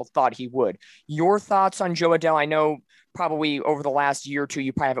lot of people thought he would. Your thoughts on Jo Adell? I know probably over the last year or two,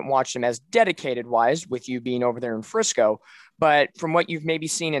 you probably haven't watched him as dedicated wise with you being over there in Frisco, but from what you've maybe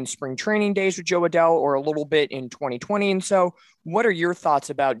seen in spring training days with Jo Adell or a little bit in 2020. And so what are your thoughts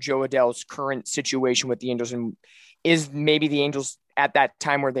about Jo Adell's current situation with the Angels? And is maybe the Angels at that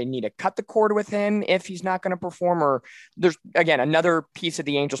time where they need to cut the cord with him if he's not going to perform? Or there's, again, another piece of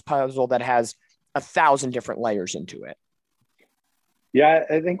the Angels puzzle that has 1,000 different layers into it. Yeah,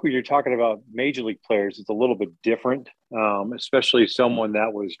 I think when you're talking about major league players, it's a little bit different, especially someone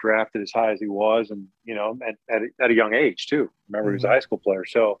that was drafted as high as he was and, at a young age too. Remember, he was a high school player.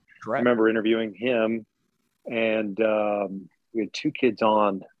 So Correct. I remember interviewing him, and we had two kids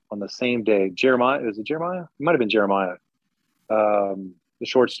on the same day. Jeremiah, was it Jeremiah? It might have been Jeremiah, the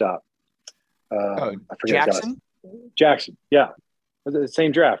shortstop. I forget. Jackson, yeah. Was it the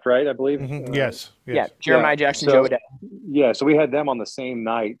same draft, right? I believe. Yes. Yeah, Jeremiah Jackson, Jo Adell. Yeah, so we had them on the same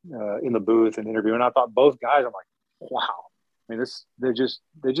night in the booth and interview, and I thought both guys. I'm like, wow. I mean, they just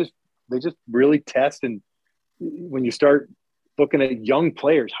really test. And when you start looking at young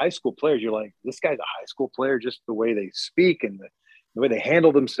players, high school players, you're like, this guy's a high school player. Just the way they speak and the way they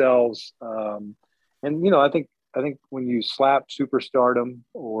handle themselves. And I think when you slap superstardom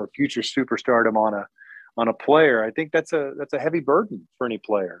or future superstardom on a player, I think that's a heavy burden for any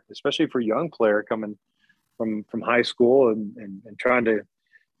player, especially for a young player coming from high school and trying to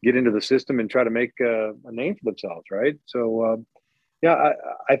get into the system and try to make a name for themselves, right? So,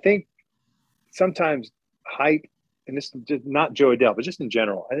 I think sometimes hype, and this is just not Jo Adell, but just in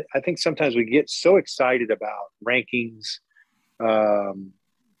general, I think sometimes we get so excited about rankings,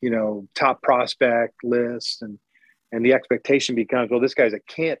 top prospect lists, and the expectation becomes, well, this guy's a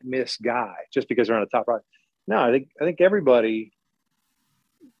can't miss guy just because they're on a top prospect. No, I think everybody,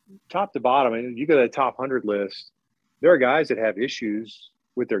 top to bottom, and you go to the top 100 list, there are guys that have issues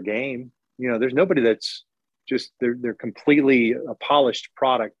with their game. There's nobody that's just they're completely a polished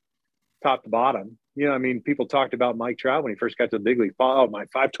product, top to bottom. People talked about Mike Trout when he first got to the big league. Oh, my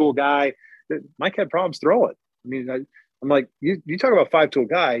 5-tool guy. Mike had problems throwing. I'm like, you talk about 5-tool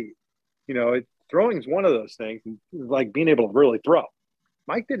guy. Throwing is one of those things, like being able to really throw.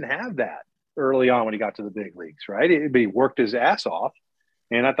 Mike didn't have that early on when he got to the big leagues, right? But he worked his ass off,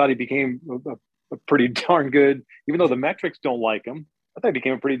 and I thought he became a pretty darn good, even though the metrics don't like him, I thought he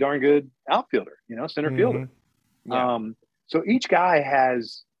became a pretty darn good outfielder, center fielder. Yeah. So each guy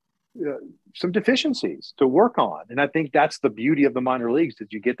has some deficiencies to work on. And I think that's the beauty of the minor leagues,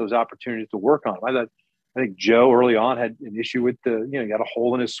 that you get those opportunities to work on. I think Joe early on had an issue with he got a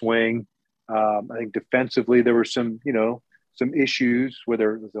hole in his swing. I think defensively there were some issues,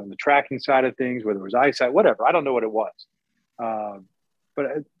 whether it was on the tracking side of things, whether it was eyesight, whatever. I don't know what it was. But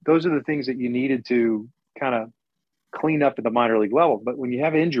those are the things that you needed to kind of clean up at the minor league level. But when you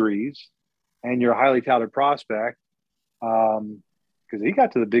have injuries and you're a highly touted prospect, because he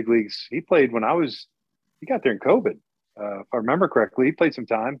got to the big leagues, he played he got there in COVID. If I remember correctly, he played some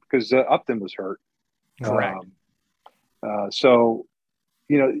time because Upton was hurt. Correct. So,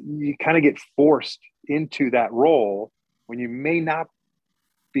 you kind of get forced into that role when you may not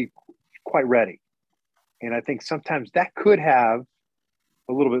be quite ready. And I think sometimes that could have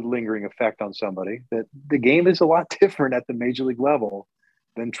a little bit lingering effect on somebody, that the game is a lot different at the major league level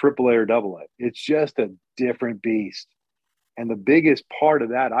than AAA or AA. It's just a different beast. And the biggest part of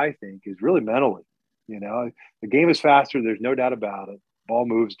that, I think, is really mentally. The game is faster. There's no doubt about it. Ball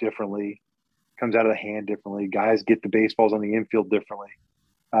moves differently, comes out of the hand differently. Guys get the baseballs on the infield differently.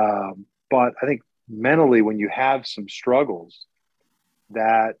 But I think mentally, when you have some struggles,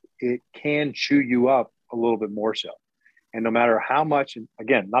 that it can chew you up a little bit more so. And no matter how much, and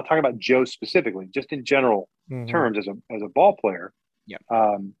again, not talking about Joe specifically, just in general terms as a ball player,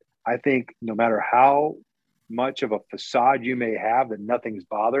 I think no matter how much of a facade you may have that nothing's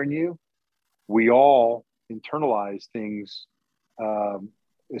bothering you, we all internalize things,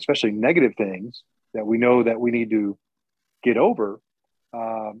 especially negative things that we know that we need to get over.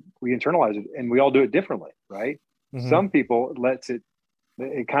 We internalize it, and we all do it differently, right? Mm-hmm. Some people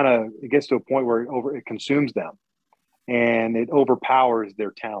it gets to a point where it consumes them, and it overpowers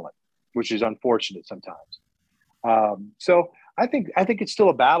their talent, which is unfortunate sometimes. So I think it's still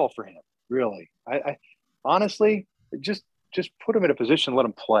a battle for him, really. I honestly just put him in a position, let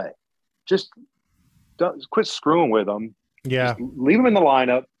him play. Just don't quit screwing with him. Yeah, just leave him in the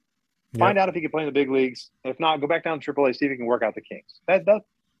lineup. Find out if he can play in the big leagues. If not, go back down to AAA, see if he can work out the kinks.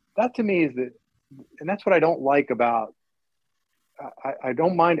 That to me is and that's what I don't like about. I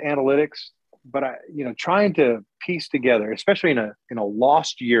don't mind analytics, but trying to piece together, especially in a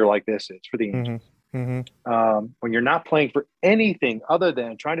lost year like this is for the Angels, when you're not playing for anything other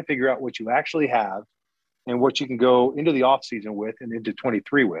than trying to figure out what you actually have and what you can go into the offseason with and into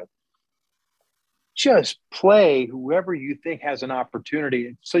 23 with. Just play whoever you think has an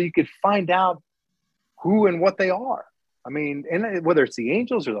opportunity so you could find out who and what they are. I mean, and whether it's the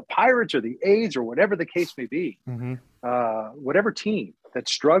Angels or the Pirates or the A's or whatever the case may be, whatever team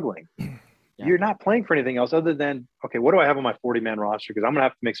that's struggling, you're not playing for anything else other than, okay, what do I have on my 40-man roster? Because I'm going to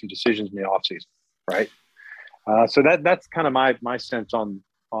have to make some decisions in the offseason, right? So that's kind of my sense on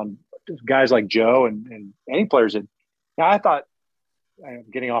guys like Joe and any players that I thought, I'm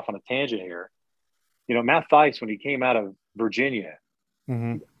getting off on a tangent here. Matt Theis, when he came out of Virginia,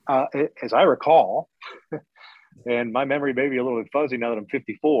 as I recall, and my memory may be a little bit fuzzy now that I'm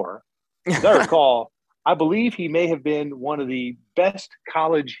 54, as I recall, I believe he may have been one of the best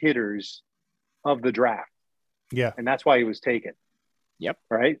college hitters of the draft. Yeah. And that's why he was taken. Yep.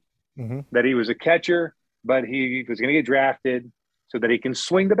 Right? That he was a catcher, but he was going to get drafted so that he can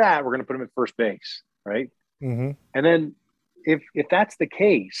swing the bat. We're going to put him at first base. Right? And then if that's the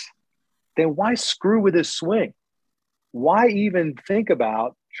case, then why screw with his swing? Why even think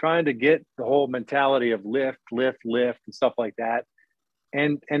about trying to get the whole mentality of lift and stuff like that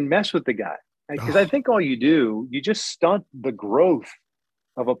and mess with the guy? Because I think all you do, you just stunt the growth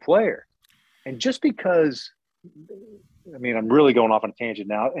of a player. And just because, I mean, I'm really going off on a tangent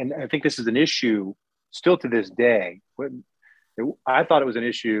now, and I think this is an issue still to this day. I thought it was an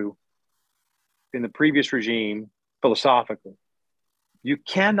issue in the previous regime philosophically. You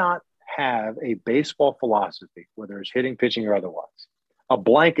cannot have a baseball philosophy, whether it's hitting, pitching, or otherwise, a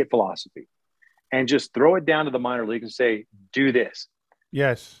blanket philosophy, and just throw it down to the minor league and say, do this.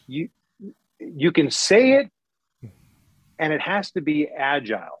 Yes. You can say it, and it has to be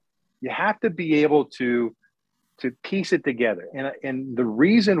agile. You have to be able to piece it together. And the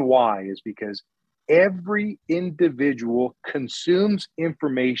reason why is because every individual consumes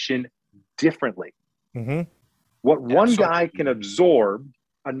information differently. What one guy can absorb,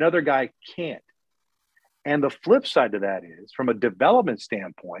 another guy can't. And the flip side to that is, from a development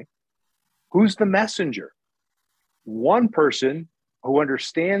standpoint, who's the messenger? One person who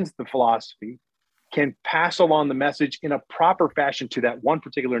understands the philosophy can pass along the message in a proper fashion to that one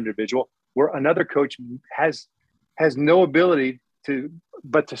particular individual, where another coach has no ability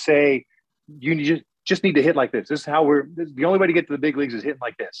but to say, you just need to hit like this. This is how the only way to get to the big leagues is hitting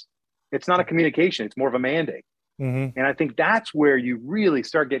like this. It's not a communication. It's more of a mandate. Mm-hmm. And I think that's where you really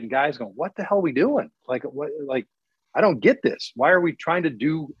start getting guys going, what the hell are we doing? Like, what, like, I don't get this. Why are we trying to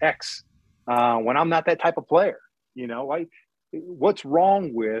do X when I'm not that type of player? You know, what's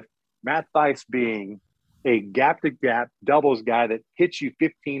wrong with Matt Theis being a gap to gap doubles guy that hits you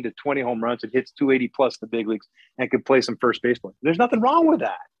 15 to 20 home runs and hits 280 plus the big leagues and could play some first baseman? There's nothing wrong with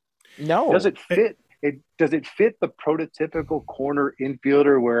that. No. Does it fit? Does it fit the prototypical corner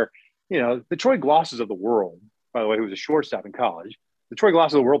infielder where, you know, the Troy Glosses of the world, by the way, who was a shortstop in college, the Troy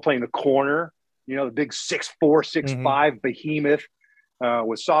Glosses of the world playing the corner, you know, the big 6'4", 6'5" behemoth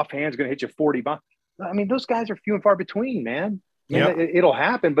with soft hands going to hit you 40 bucks. I mean, those guys are few and far between, man. Yeah, it'll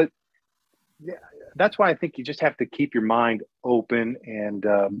happen, but that's why I think you just have to keep your mind open and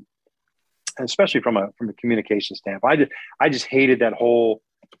especially from a communication standpoint. I just hated that whole.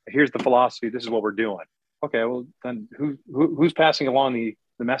 Here's the philosophy. This is what we're doing. Okay, well then who's passing along the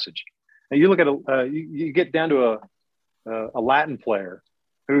message? And you look at you get down to a Latin player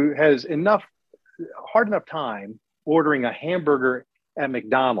who has hard enough time ordering a hamburger at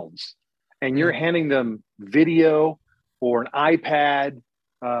McDonald's, and you're handing them video or an iPad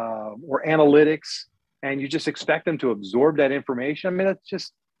or analytics, and you just expect them to absorb that information. I mean, that's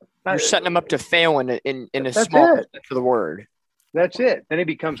just you're setting them up to fail in a small sense of the word. That's it. Then he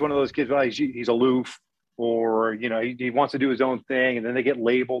becomes one of those kids. Well, he's aloof, or you know, he wants to do his own thing, and then they get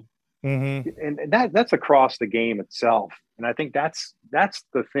labeled. Mm-hmm. And that's across the game itself. And I think that's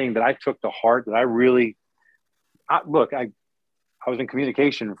the thing that I took to heart. That I really look. I was in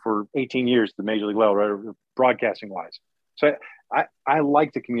communication for 18 years at the major league level, right, broadcasting wise. So I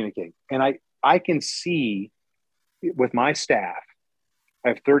like to communicate, and I can see with my staff. I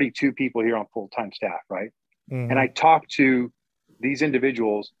have 32 people here on full-time staff, right? Mm-hmm. And I talk to these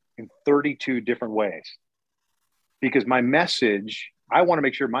individuals in 32 different ways because my message, I want to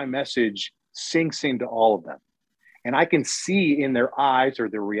make sure my message sinks into all of them. And I can see in their eyes or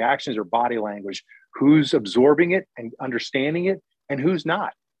their reactions or body language who's absorbing it and understanding it and who's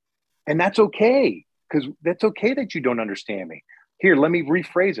not. And that's okay, because that's okay that you don't understand me. Here, let me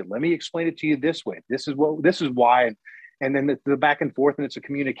rephrase it. Let me explain it to you this way. This is why. And then the back and forth, and it's a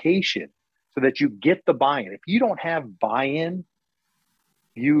communication so that you get the buy-in. If you don't have buy-in,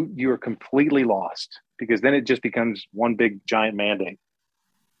 you're completely lost, because then it just becomes one big giant mandate.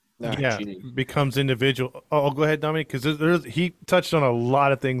 It becomes individual. Oh, go ahead, Dominic, because he touched on a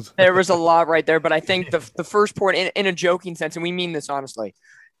lot of things. There was a lot right there, but I think the first point, in a joking sense, and we mean this honestly,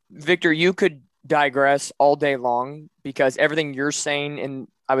 Victor, you could digress all day long, because everything you're saying in,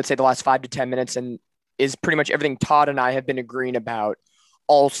 I would say, the last 5 to 10 minutes and is pretty much everything Todd and I have been agreeing about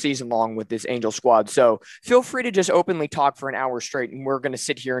all season long with this Angel squad. So feel free to just openly talk for an hour straight, and we're going to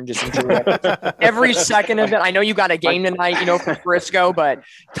sit here and just enjoy every second of it. I know you got a game tonight, for Frisco, but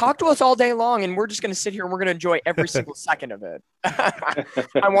talk to us all day long, and we're just going to sit here and we're going to enjoy every single second of it.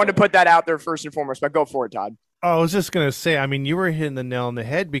 I wanted to put that out there first and foremost, but go for it, Todd. I was just going to say, I mean, you were hitting the nail on the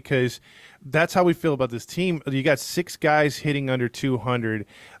head, because that's how we feel about this team. You got 6 guys hitting under 200.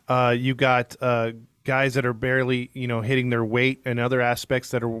 You got guys that are barely, hitting their weight, and other aspects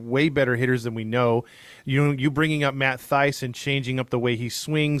that are way better hitters than we know. You bringing up Matt Theis and changing up the way he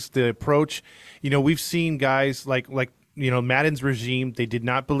swings, the approach. We've seen guys like Madden's regime. They did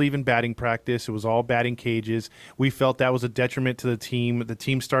not believe in batting practice. It was all batting cages. We felt that was a detriment to the team. The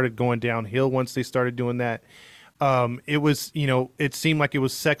team started going downhill once they started doing that. It was, it seemed like it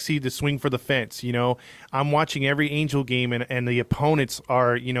was sexy to swing for the fence. I'm watching every Angel game, and the opponents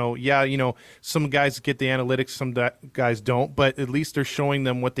are, some guys get the analytics, some guys don't, but at least they're showing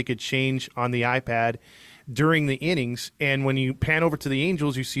them what they could change on the iPad during the innings. And when you pan over to the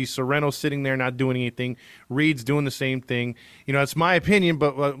Angels, you see Serrano sitting there not doing anything. Reed's doing the same thing. It's my opinion,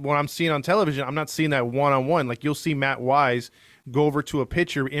 but what I'm seeing on television, I'm not seeing that one-on-one. Like, you'll see Matt Wise go over to a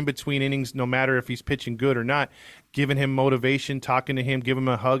pitcher in between innings, no matter if he's pitching good or not, giving him motivation, talking to him, give him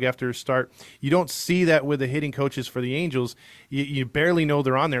a hug after a start. You don't see that with the hitting coaches for the Angels. You barely know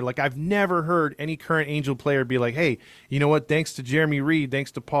they're on there. Like, I've never heard any current Angel player be like, hey, you know what, thanks to Jeremy Reed,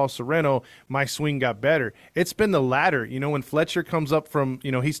 thanks to Paul Serrano, my swing got better. It's been the latter. When Fletcher comes up from,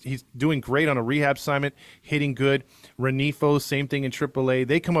 he's doing great on a rehab assignment, hitting good. Renifo, same thing in AAA.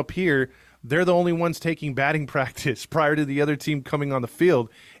 They come up here, they're the only ones taking batting practice prior to the other team coming on the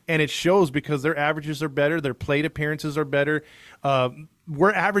field. And it shows, because their averages are better. Their plate appearances are better.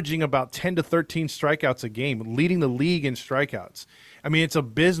 We're averaging about 10 to 13 strikeouts a game, leading the league in strikeouts. I mean, it's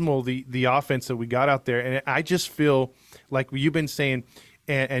abysmal, the offense that we got out there. And I just feel like you've been saying,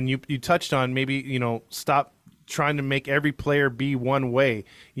 and you touched on, maybe, stop trying to make every player be one way,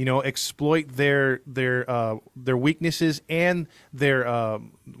 exploit their weaknesses and their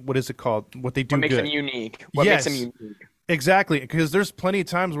what is it called? What they do What makes good. them unique? What makes them unique? Exactly, because there's plenty of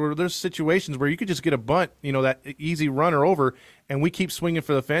times where there's situations where you could just get a bunt, that easy runner over, and we keep swinging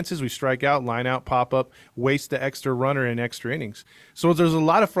for the fences. We strike out, line out, pop up, waste the extra runner in extra innings. So there's a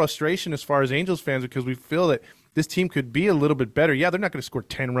lot of frustration as far as Angels fans because we feel that this team could be a little bit better. Yeah, they're not going to score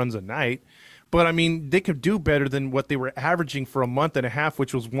 10 runs a night, but, I mean, they could do better than what they were averaging for a month and a half,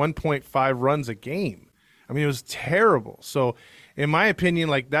 which was 1.5 runs a game. I mean, it was terrible. So, in my opinion,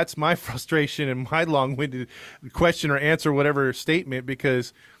 that's my frustration and my long-winded question or answer, whatever statement,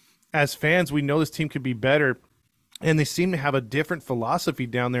 because as fans, we know this team could be better, and they seem to have a different philosophy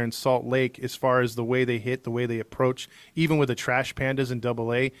down there in Salt Lake as far as the way they hit, the way they approach. Even with the Trash Pandas in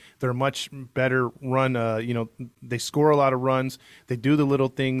Double-A, they're much better run. They score a lot of runs. They do the little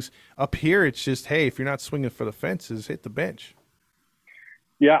things. Up here, it's just, hey, if you're not swinging for the fences, hit the bench.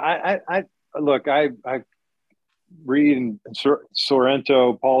 Yeah, I look, I Reed and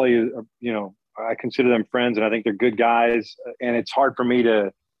Sorrento, Paulie, I consider them friends, and I think they're good guys. And it's hard for me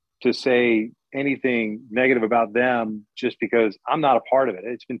to say anything negative about them just because I'm not a part of it.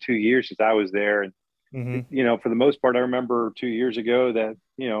 It's been 2 years since I was there, and for the most part, I remember 2 years ago that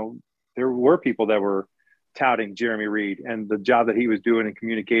there were people that were touting Jeremy Reed and the job that he was doing and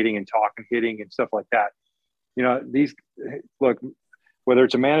communicating and talking, hitting, and stuff like that. Whether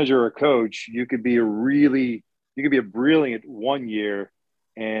it's a manager or a coach, you could be a brilliant 1 year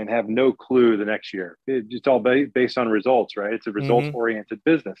and have no clue the next year. It's all based on results, right? It's a results-oriented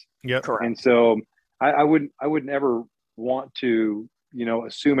business. Yeah, correct. And so I wouldn't ever want to,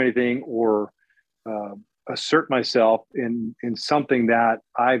 assume anything or assert myself in something that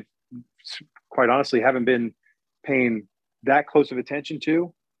I've quite honestly haven't been paying that close of attention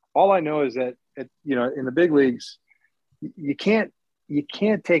to. All I know is that, in the big leagues, you can't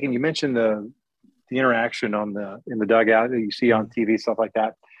take, and you mentioned the interaction in the dugout that you see on TV, stuff like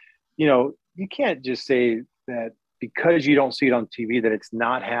that. You can't just say that because you don't see it on TV that it's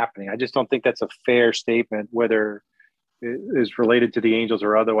not happening. I just don't think that's a fair statement, whether it is related to the Angels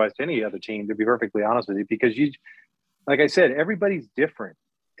or otherwise to any other team, to be perfectly honest with you, because like I said, everybody's different.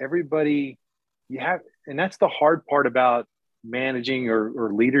 Everybody and that's the hard part about managing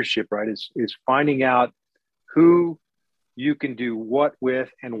or leadership, right? Is finding out who you can do what with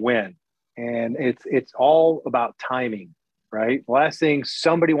and when. And it's all about timing, right? The last thing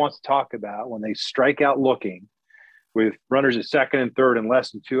somebody wants to talk about when they strike out looking with runners at second and third and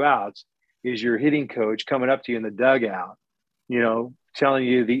less than 2 outs is your hitting coach coming up to you in the dugout, telling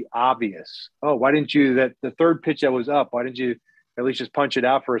you the obvious. Oh, why didn't you, the third pitch that was up, why didn't you at least just punch it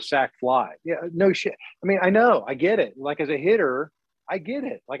out for a sac fly? Yeah, no shit. I mean, I know, I get it. Like as a hitter, I get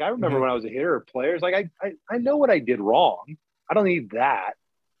it. Like I remember when I was a hitter, players, like I know what I did wrong. I don't need that.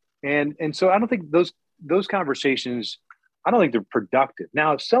 And so I don't think those conversations, I don't think they're productive.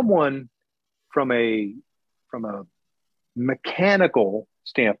 Now, if someone from a mechanical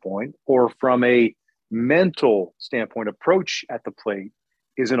standpoint or from a mental standpoint approach at the plate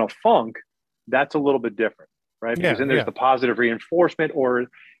is in a funk, that's a little bit different, right? Because then there's the positive reinforcement, or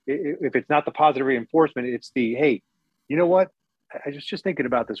if it's not the positive reinforcement, it's the, hey, you know what? I was just thinking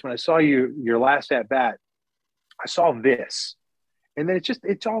about this. When I saw your last at bat, I saw this. And then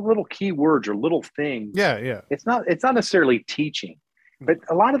it's all little keywords or little things. Yeah, yeah. It's not necessarily teaching, but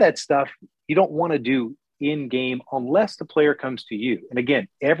a lot of that stuff you don't want to do in game unless the player comes to you. And again,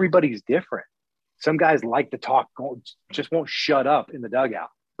 everybody's different. Some guys like to talk, just won't shut up in the dugout,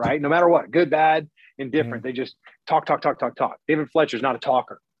 right? No matter what, good, bad, indifferent. They just talk. David Fletcher's not a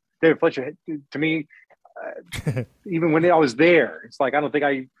talker. David Fletcher, to me, even when I was there, it's like I don't think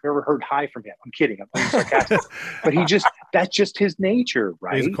I ever heard hi from him. I'm kidding. I'm being sarcastic. But that's just his nature,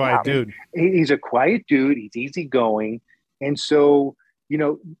 right? He's a quiet dude. He's a quiet dude. He's easygoing. And so,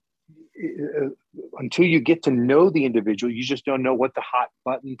 until you get to know the individual, you just don't know what the hot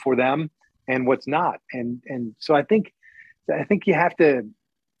button for them and what's not. And so I think you have to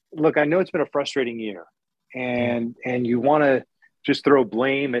look. I know it's been a frustrating year, and you want to just throw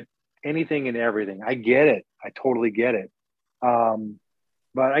blame at anything and everything. I get it. I totally get it.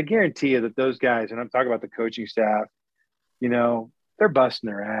 But I guarantee you that those guys, and I'm talking about the coaching staff, they're busting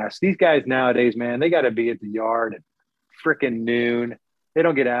their ass. These guys nowadays, man, they got to be at the yard at freaking noon. They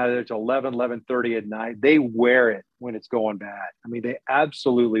don't get out of there till 11:30 at night. They wear it when it's going bad. I mean, they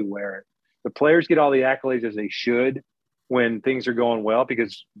absolutely wear it. The players get all the accolades as they should when things are going well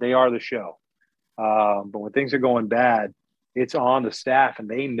because they are the show. But when things are going bad, it's on the staff, and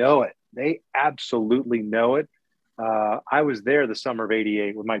they know it. They absolutely know it. I was there the summer of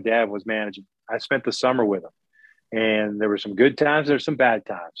 '88 when my dad was managing. I spent the summer with him. And there were some good times, there's some bad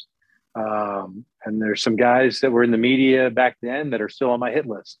times. And there's some guys that were in the media back then that are still on my hit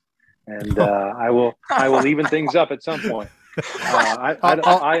list. And I will even things up at some point. I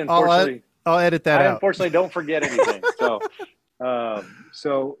unfortunately I'll edit that I out. unfortunately don't forget anything.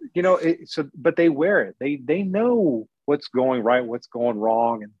 So but they wear it. They know what's going right, what's going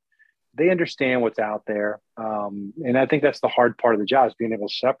wrong, and they understand what's out there. And I think that's the hard part of the job, is being able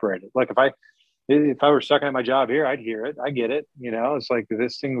to separate it. Like if I were sucking at my job here, I'd hear it. I get it. It's like if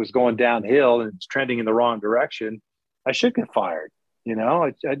this thing was going downhill and it's trending in the wrong direction, I should get fired.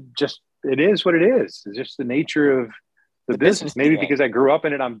 It is what it is. It's just the nature of the business. Maybe because I grew up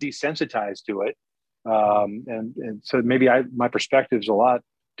in it, I'm desensitized to it. And so maybe my perspective is a lot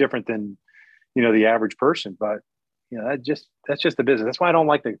different than, the average person, but that's just the business. That's why I don't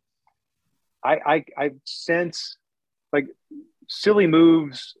like I sense like silly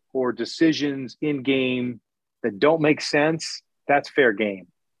moves or decisions in game that don't make sense. That's fair game.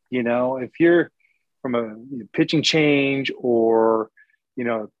 If you're from a pitching change or,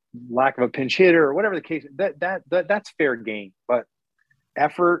 lack of a pinch hitter or whatever the case, that's fair game. But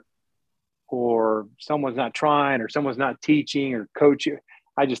effort, or someone's not trying, or someone's not teaching or coaching,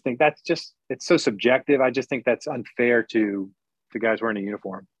 I just think it's so subjective. I just think that's unfair to the guys wearing a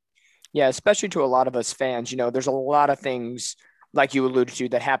uniform. Yeah, especially to a lot of us fans. There's a lot of things, like you alluded to,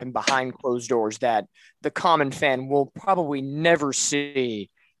 that happen behind closed doors that the common fan will probably never see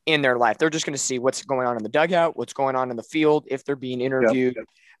in their life. They're just going to see what's going on in the dugout, what's going on in the field, if they're being interviewed. Yep.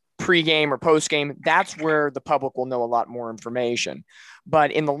 Pre-game or post-game. That's where the public will know a lot more information.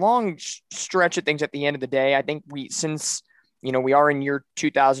 But in the long stretch of things, at the end of the day, I think since we are in year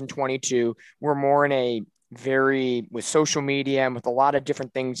 2022, we're more in a with social media and with a lot of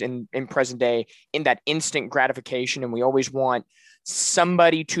different things in present day, in that instant gratification. And we always want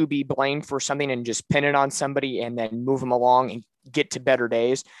somebody to be blamed for something and just pin it on somebody and then move them along and get to better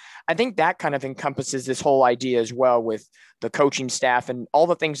days. I think that kind of encompasses this whole idea as well, with the coaching staff and all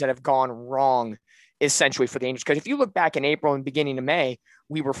the things that have gone wrong essentially for the Angels. Because if you look back in April and beginning of May,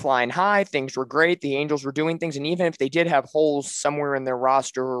 we were flying high, things were great, the Angels were doing things. And even if they did have holes somewhere in their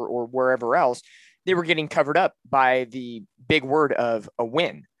roster or wherever else, they were getting covered up by the big word of a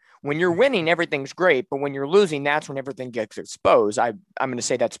win. When you're winning, everything's great. But when you're losing, that's when everything gets exposed. I'm going to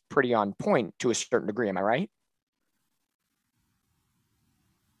say that's pretty on point to a certain degree. Am I right?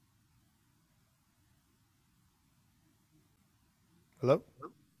 Hello?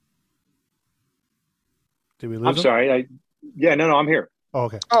 Did we lose I'm him? sorry. No, I'm here. Oh,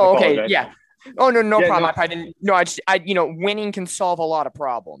 okay. Oh, okay. Yeah. Oh, no problem. I didn't. No, winning can solve a lot of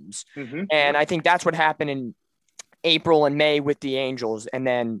problems. Mm-hmm. And I think that's what happened in April and May with the Angels. And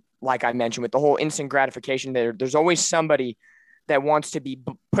then, like I mentioned, with the whole instant gratification, there's always somebody that wants to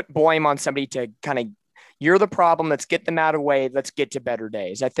put blame on somebody to kind of, you're the problem. Let's get them out of the way. Let's get to better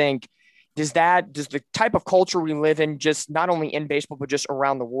days. I think, does the type of culture we live in, just not only in baseball, but just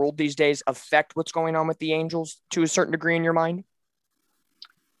around the world these days, affect what's going on with the Angels to a certain degree in your mind?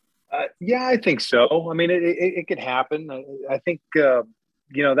 Yeah, I think so. I mean, it could happen. I think,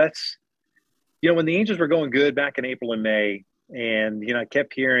 that's, when the Angels were going good back in April and May, and, I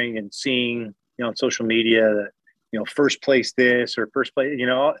kept hearing and seeing, on social media that, first place this or first place,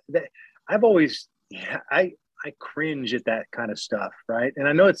 I've always, I cringe at that kind of stuff. Right. And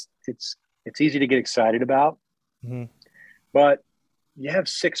I know it's easy to get excited about, mm-hmm. but you have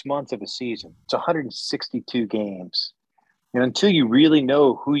 6 months of a season. It's 162 games. And until you really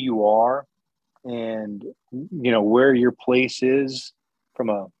know who you are and, where your place is from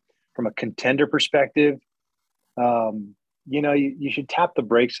a contender perspective, you should tap the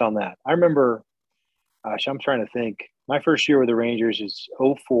brakes on that. I remember, I'm trying to think, my first year with the Rangers is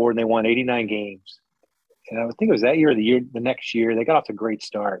 2004, and they won 89 games. And I think it was that year or the next year, they got off to a great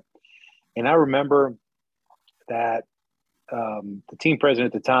start. And I remember that the team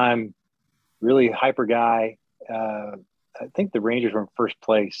president at the time, really hyper guy, I think the Rangers were in first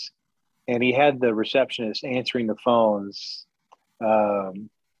place, and he had the receptionist answering the phones,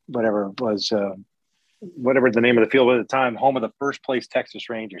 whatever it was, whatever the name of the field was at the time, home of the first place Texas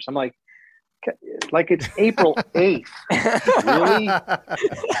Rangers. I'm like it's April 8th. Really?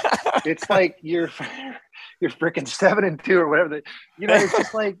 It's like you're freaking 7-2 or whatever. It's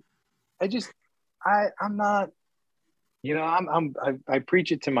just like, I'm not, I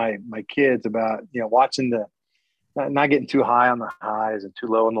preach it to my kids about, watching not getting too high on the highs and too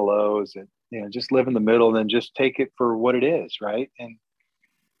low on the lows, and, just live in the middle and then just take it for what it is. Right. And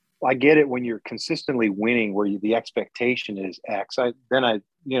I get it when you're consistently winning, where the expectation is X. I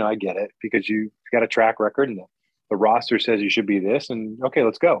get it, because you've got a track record and the roster says you should be this, and okay,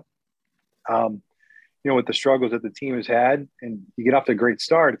 let's go. with the struggles that the team has had, and you get off to a great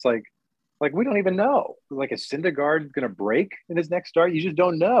start, it's like we don't even know. Like, is Syndergaard going to break in his next start? You just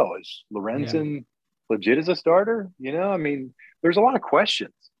don't know. Is Lorenzen legit as a starter? I mean, there's a lot of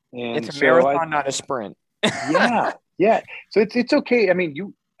questions, and It's a so marathon, not a sprint. yeah. So it's okay. I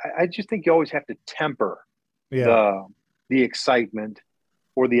mean, I just think you always have to temper the excitement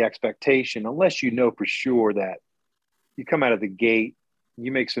or the expectation, unless you know for sure that you come out of the gate,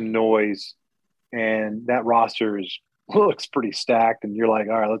 you make some noise, and that roster looks pretty stacked, and you're like,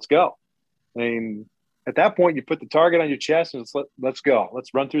 all right, let's go. I mean, at that point, you put the target on your chest and let's go.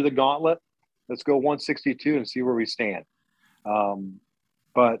 Let's run through the gauntlet. Let's go 162 and see where we stand.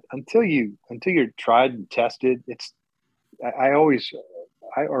 But until you're tried and tested, I always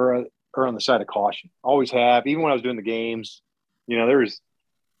are on the side of caution. Always have. Even when I was doing the games, there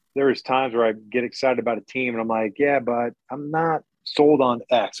was times where I get excited about a team and I'm like, yeah, but I'm not sold on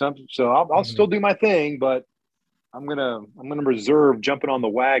X. So I'll still do my thing, but I'm gonna reserve jumping on the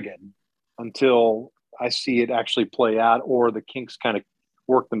wagon until I see it actually play out or the kinks kind of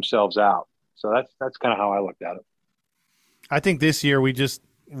work themselves out. So that's kind of how I looked at it. I think this year we just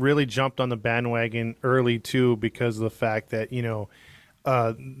really jumped on the bandwagon early too, because of the fact that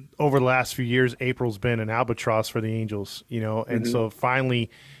over the last few years, April's been an albatross for the Angels, and so finally,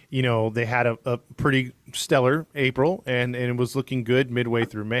 they had a pretty stellar April, and it was looking good midway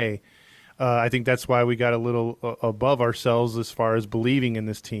through May. I think that's why we got a little above ourselves as far as believing in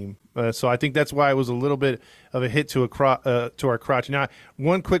this team. So I think that's why it was a little bit of a hit to our crotch. Now,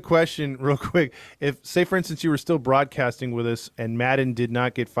 one quick question, real quick. If, say, for instance, you were still broadcasting with us and Madden did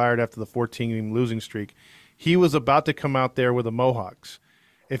not get fired after the 14-game losing streak, he was about to come out there with the Mohawks.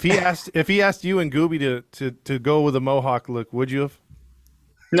 If he asked you and Gooby to go with a Mohawk look, would you have?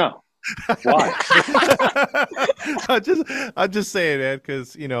 No. Why? I'm just saying, man,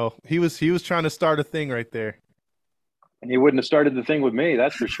 because he was trying to start a thing right there. And he wouldn't have started the thing with me,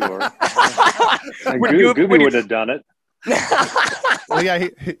 that's for sure. Gooby would have done it. Well, yeah,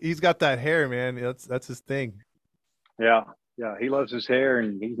 he's got that hair, man. That's his thing. Yeah, he loves his hair,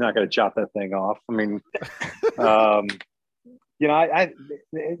 and he's not going to chop that thing off. I mean,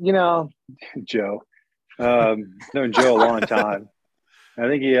 Joe, known Joe a long time. I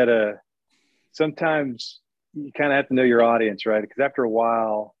think he had sometimes you kind of have to know your audience, right? Because after a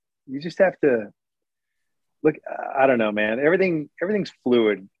while, you just have to look. I don't know, man. Everything's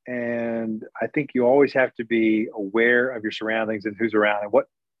fluid, and I think you always have to be aware of your surroundings and who's around, and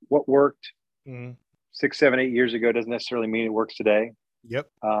what worked 6, 7, 8 years ago doesn't necessarily mean it works today. Yep.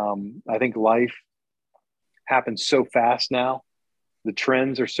 I think life happens so fast now. The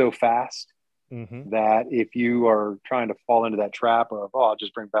trends are so fast. That if you are trying to fall into that trap of, I'll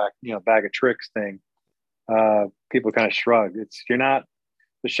just bring back, bag of tricks thing, people kind of shrug. You're not,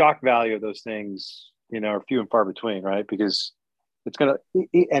 the shock value of those things, are few and far between, right? Because it's going to,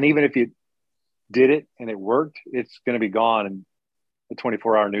 and even if you did it and it worked, it's going to be gone in the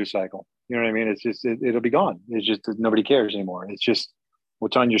 24-hour news cycle. You know what I mean? It's just, it'll be gone. It's just that nobody cares anymore. It's just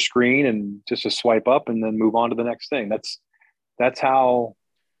what's on your screen and just a swipe up and then move on to the next thing. That's how,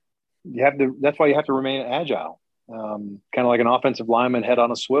 that's why you have to remain agile, kind of like an offensive lineman head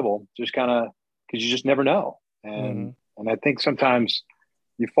on a swivel, just kind of because you just never know. And I think sometimes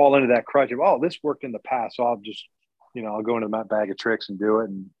you fall into that crutch of, oh, this worked in the past, so I'll just, I'll go into my bag of tricks and do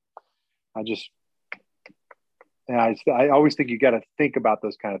it. And I always think you got to think about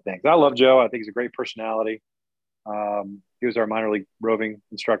those kind of things. I love Joe. I think he's a great personality. He was our minor league roving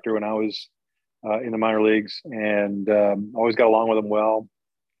instructor when I was in the minor leagues, and always got along with him well.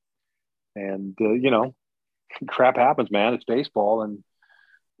 And, crap happens, man. It's baseball. And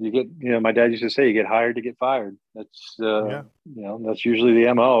you get, my dad used to say, you get hired to get fired. That's, that's usually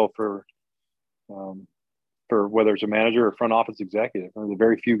the MO for whether it's a manager or front office executive. There are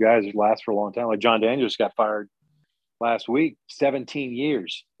very few guys that last for a long time. Like John Daniels got fired last week, 17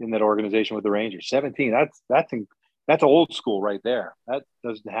 years in that organization with the Rangers. 17. That's old school right there. That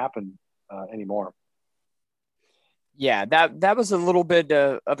doesn't happen anymore. Yeah, that was a little bit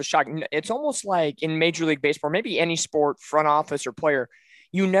of a shock. It's almost like in Major League Baseball, maybe any sport, front office or player,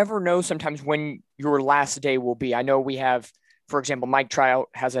 you never know sometimes when your last day will be. I know we have, for example, Mike Trout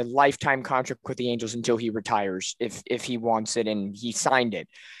has a lifetime contract with the Angels until he retires, if he wants it, and he signed it.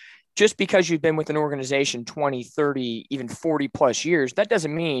 Just because you've been with an organization 20, 30, even 40 plus years, that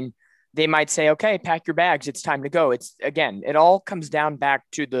doesn't mean they might say, okay, pack your bags, it's time to go. It all comes down back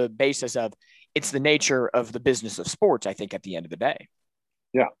to the basis of, it's the nature of the business of sports, I think, at the end of the day.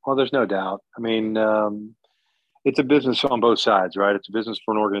 Yeah, well, there's no doubt. I mean, it's a business on both sides, right? It's a business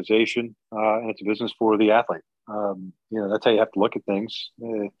for an organization, and it's a business for the athlete. That's how you have to look at things.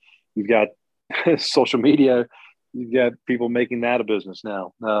 You've got social media, you've got people making that a business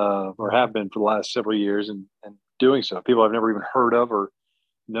now, or have been for the last several years, and doing so. People I've never even heard of or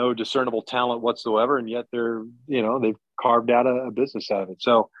no discernible talent whatsoever, and yet they've carved out a business out of it.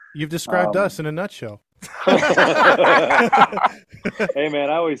 So you've described us in a nutshell. Hey man,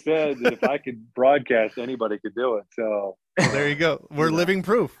 I always said that if I could broadcast, anybody could do it. So well, there you go. We're living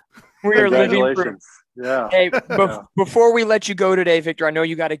proof. We are living proof. Yeah. Hey, before we let you go today, Victor, I know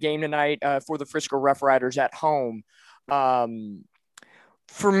you got a game tonight for the Frisco Rough Riders at home.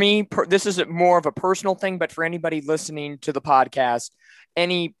 For me, this is more of a personal thing, but for anybody listening to the podcast,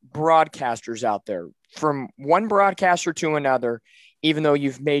 any broadcasters out there, from one broadcaster to another, even though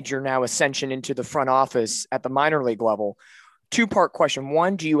you've made your now ascension into the front office at the minor league level, two-part question.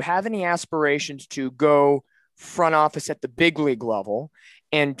 One, do you have any aspirations to go front office at the big league level?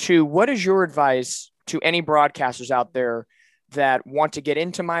 And two, what is your advice to any broadcasters out there that want to get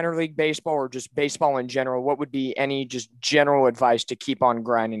into minor league baseball or just baseball in general? What would be any just general advice to keep on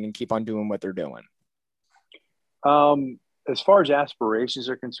grinding and keep on doing what they're doing? As far as aspirations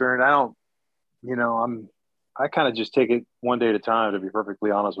are concerned, I kind of just take it one day at a time, to be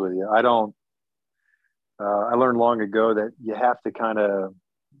perfectly honest with you. I learned long ago that you have to kind of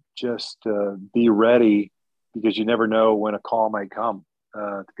just be ready, because you never know when a call might come,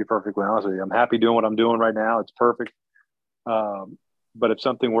 to be perfectly honest with you. I'm happy doing what I'm doing right now. It's perfect. But if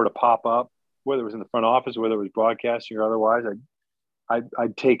something were to pop up, whether it was in the front office, whether it was broadcasting or otherwise,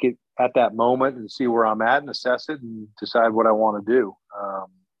 I'd take it at that moment and see where I'm at and assess it and decide what I want to do.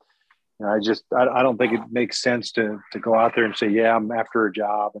 I don't think it makes sense to go out there and say, yeah, I'm after a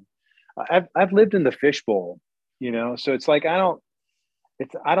job. And I've lived in the fishbowl, so it's like, I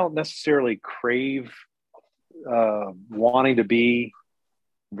don't necessarily crave wanting to be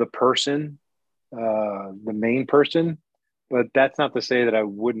the person, the main person, but that's not to say that I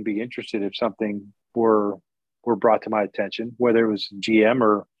wouldn't be interested if something were brought to my attention, whether it was GM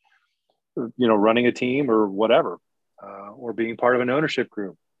or running a team or whatever, or being part of an ownership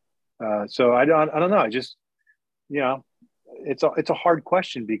group. So I don't know. I just, it's a hard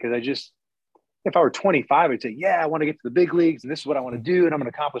question, because if I were 25, I'd say, yeah, I want to get to the big leagues and this is what I want to do. And I'm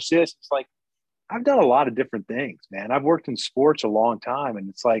going to accomplish this. It's like, I've done a lot of different things, man. I've worked in sports a long time, and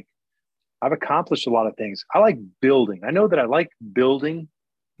it's like, I've accomplished a lot of things. I like building. I know that I like building.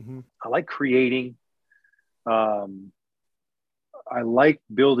 Mm-hmm. I like creating. I like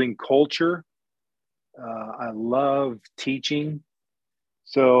building culture. I love teaching.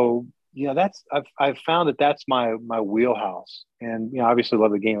 So, I've found that that's my wheelhouse, and obviously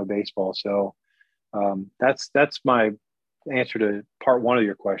love the game of baseball. So that's my answer to part one of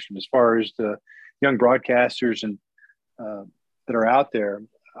your question. As far as the young broadcasters and that are out there,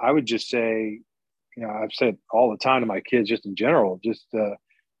 I would just say, I've said all the time to my kids, just in general, just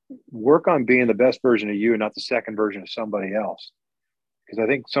work on being the best version of you and not the second version of somebody else. Because I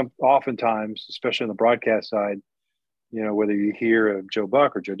think oftentimes, especially on the broadcast side, whether you hear of Joe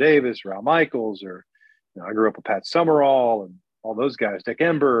Buck or Joe Davis or Al Michaels, or, I grew up with Pat Summerall and all those guys, Dick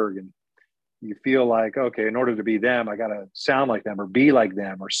Enberg, and you feel like, okay, in order to be them, I got to sound like them or be like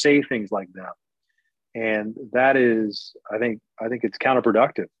them or say things like them. And that is, I think it's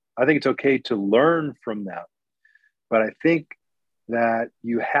counterproductive. I think it's okay to learn from them, but I think that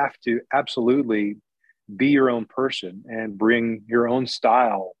you have to absolutely be your own person and bring your own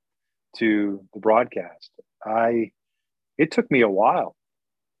style to the broadcast. It took me a while.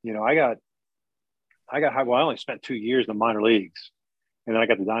 I only spent 2 years in the minor leagues, and then I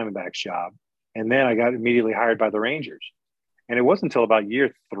got the Diamondbacks job, and then I got immediately hired by the Rangers. And it wasn't until about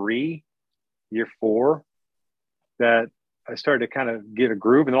year 4 that I started to kind of get a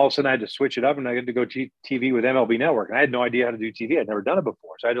groove, and all of a sudden I had to switch it up, and I had to go TV with MLB Network. And I had no idea how to do TV. I'd never done it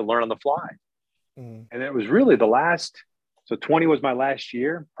before, so I had to learn on the fly. And it was really so 20 was my last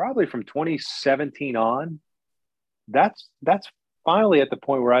year, probably from 2017 on. That's finally at the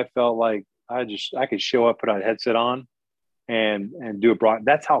point where I felt like I could show up, put a headset on, and do a broad.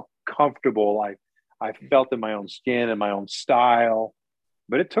 That's how comfortable I felt in my own skin and my own style.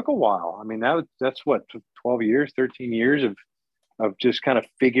 But it took a while. I mean, that's what, 12 years, 13 years of just kind of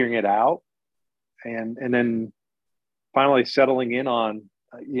figuring it out, and then finally settling in on,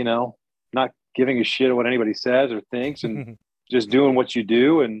 not giving a shit what anybody says or thinks, and just doing what you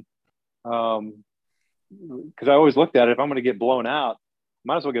do. And because I always looked at it, if I'm going to get blown out,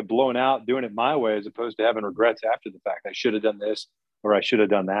 might as well get blown out doing it my way, as opposed to having regrets after the fact. I should have done this, or I should have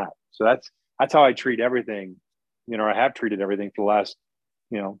done that. So that's how I treat everything. I have treated everything for the last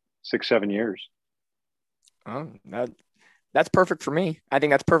 6-7 years. Oh, that's perfect for me. I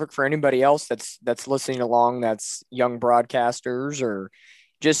think that's perfect for anybody else that's listening along, that's young broadcasters or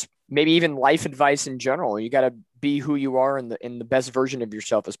just maybe even life advice in general. You got to be who you are in the best version of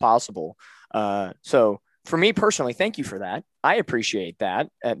yourself as possible. So for me personally, thank you for that. I appreciate that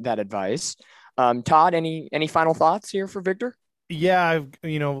advice. Todd, any final thoughts here for Victor? Yeah, I've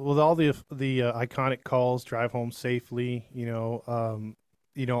with all the iconic calls, drive home safely. All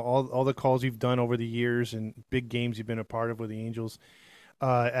the calls you've done over the years and big games you've been a part of with the Angels.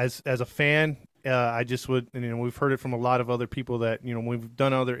 As a fan, I just would, and we've heard it from a lot of other people that when we've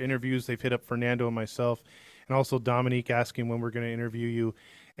done other interviews, they've hit up Fernando and myself, and also Dominique asking when we're going to interview you,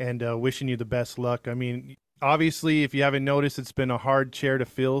 and wishing you the best luck. I mean, obviously, if you haven't noticed, it's been a hard chair to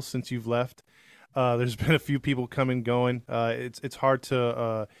fill since you've left. There's been a few people come and going. It's hard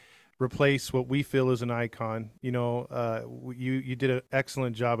to replace what we feel is an icon. You did an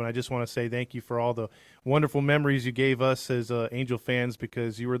excellent job, and I just want to say thank you for all the wonderful memories you gave us as Angel fans,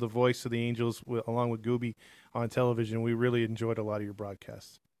 because you were the voice of the Angels along with Gooby on television. We really enjoyed a lot of your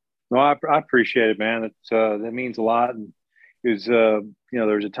broadcasts. No, I appreciate it, man. That means a lot. And it was, there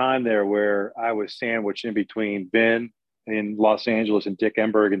was a time there where I was sandwiched in between Ben in Los Angeles and Dick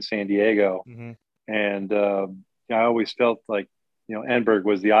Enberg in San Diego. Mm-hmm. And I always felt like, Enberg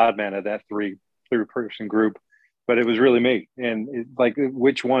was the odd man of that three-person group, but it was really me. And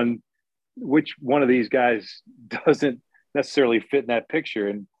which one of these guys doesn't necessarily fit in that picture?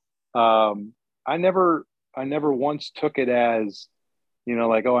 And I never once took it as,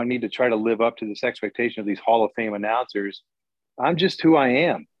 I need to try to live up to this expectation of these Hall of Fame announcers. I'm just who I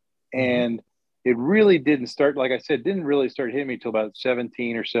am. Mm-hmm. And it really didn't start, like I said, didn't really start hitting me till about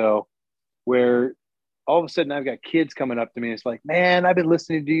 17 or so, where all of a sudden I've got kids coming up to me. And it's like, man, I've been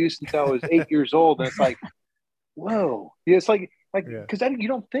listening to you since I was 8 years old. And it's like, whoa. Yeah, it's because you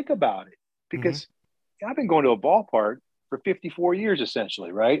don't think about it, because I've been going to a ballpark for 54 years,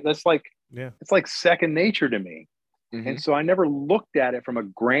 essentially. Right. That's it's like second nature to me. Mm-hmm. And so I never looked at it from a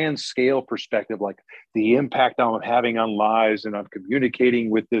grand scale perspective, like the impact I'm having on lives, and I'm communicating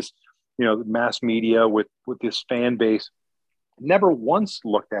with this, mass media, with this fan base. Never once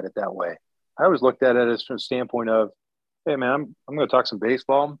looked at it that way. I always looked at it as from a standpoint of, hey man, I'm going to talk some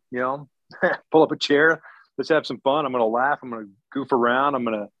baseball, pull up a chair, let's have some fun. I'm going to laugh. I'm going to goof around. I'm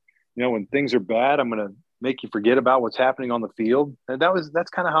going to, when things are bad, I'm going to make you forget about what's happening on the field. And that's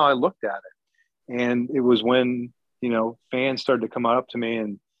kind of how I looked at it. And it was when, fans started to come up to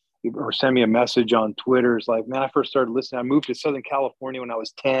me or send me a message on Twitter. It's like, man, I first started listening. I moved to Southern California when I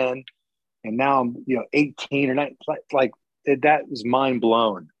was 10, and now I'm, 18 or 19. That was mind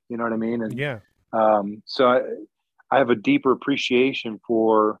blown. You know what I mean? And yeah. So I have a deeper appreciation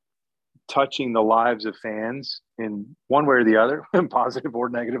for touching the lives of fans in one way or the other, positive or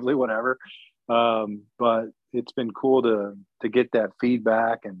negatively, whatever. But it's been cool to get that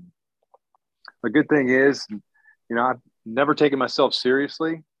feedback. And the good thing is, I've never taken myself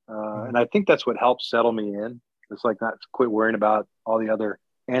seriously. And I think that's what helped settle me in. It's like not quit worrying about all the other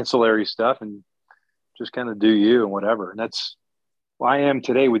ancillary stuff and just kind of do you and whatever. And that's why I am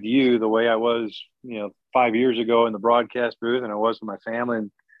today with you, the way I was, 5 years ago in the broadcast booth, and I was with my family.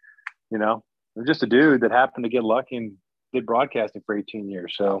 And, I'm just a dude that happened to get lucky and did broadcasting for 18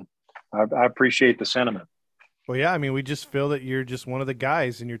 years. So I appreciate the sentiment. Well, yeah, I mean, we just feel that you're just one of the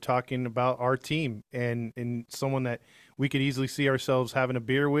guys, and you're talking about our team and someone that we could easily see ourselves having a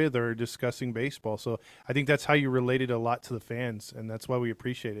beer with or discussing baseball. So I think that's how you related a lot to the fans, and that's why we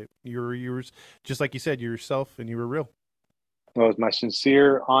appreciate it. You were just like you said, you're yourself, and you were real. Well, it's my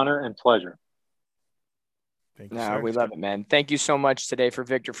sincere honor and pleasure. Thank you, sir. We love it, man. Thank you so much today for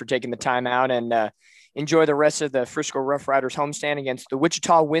Victor for taking the time out, and enjoy the rest of the Frisco Rough Riders homestand against the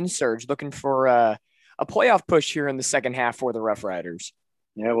Wichita Wind Surge. Looking for a playoff push here in the second half for the Rough Riders.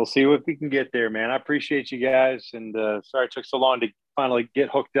 Yeah, we'll see if we can get there, man. I appreciate you guys, and sorry it took so long to finally get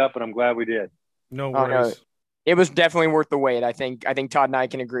hooked up, but I'm glad we did. No worries. No, it was definitely worth the wait. I think Todd and I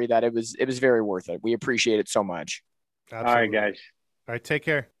can agree that it was very worth it. We appreciate it so much. Absolutely. All right, guys. All right, take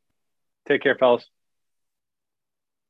care. Take care, fellas.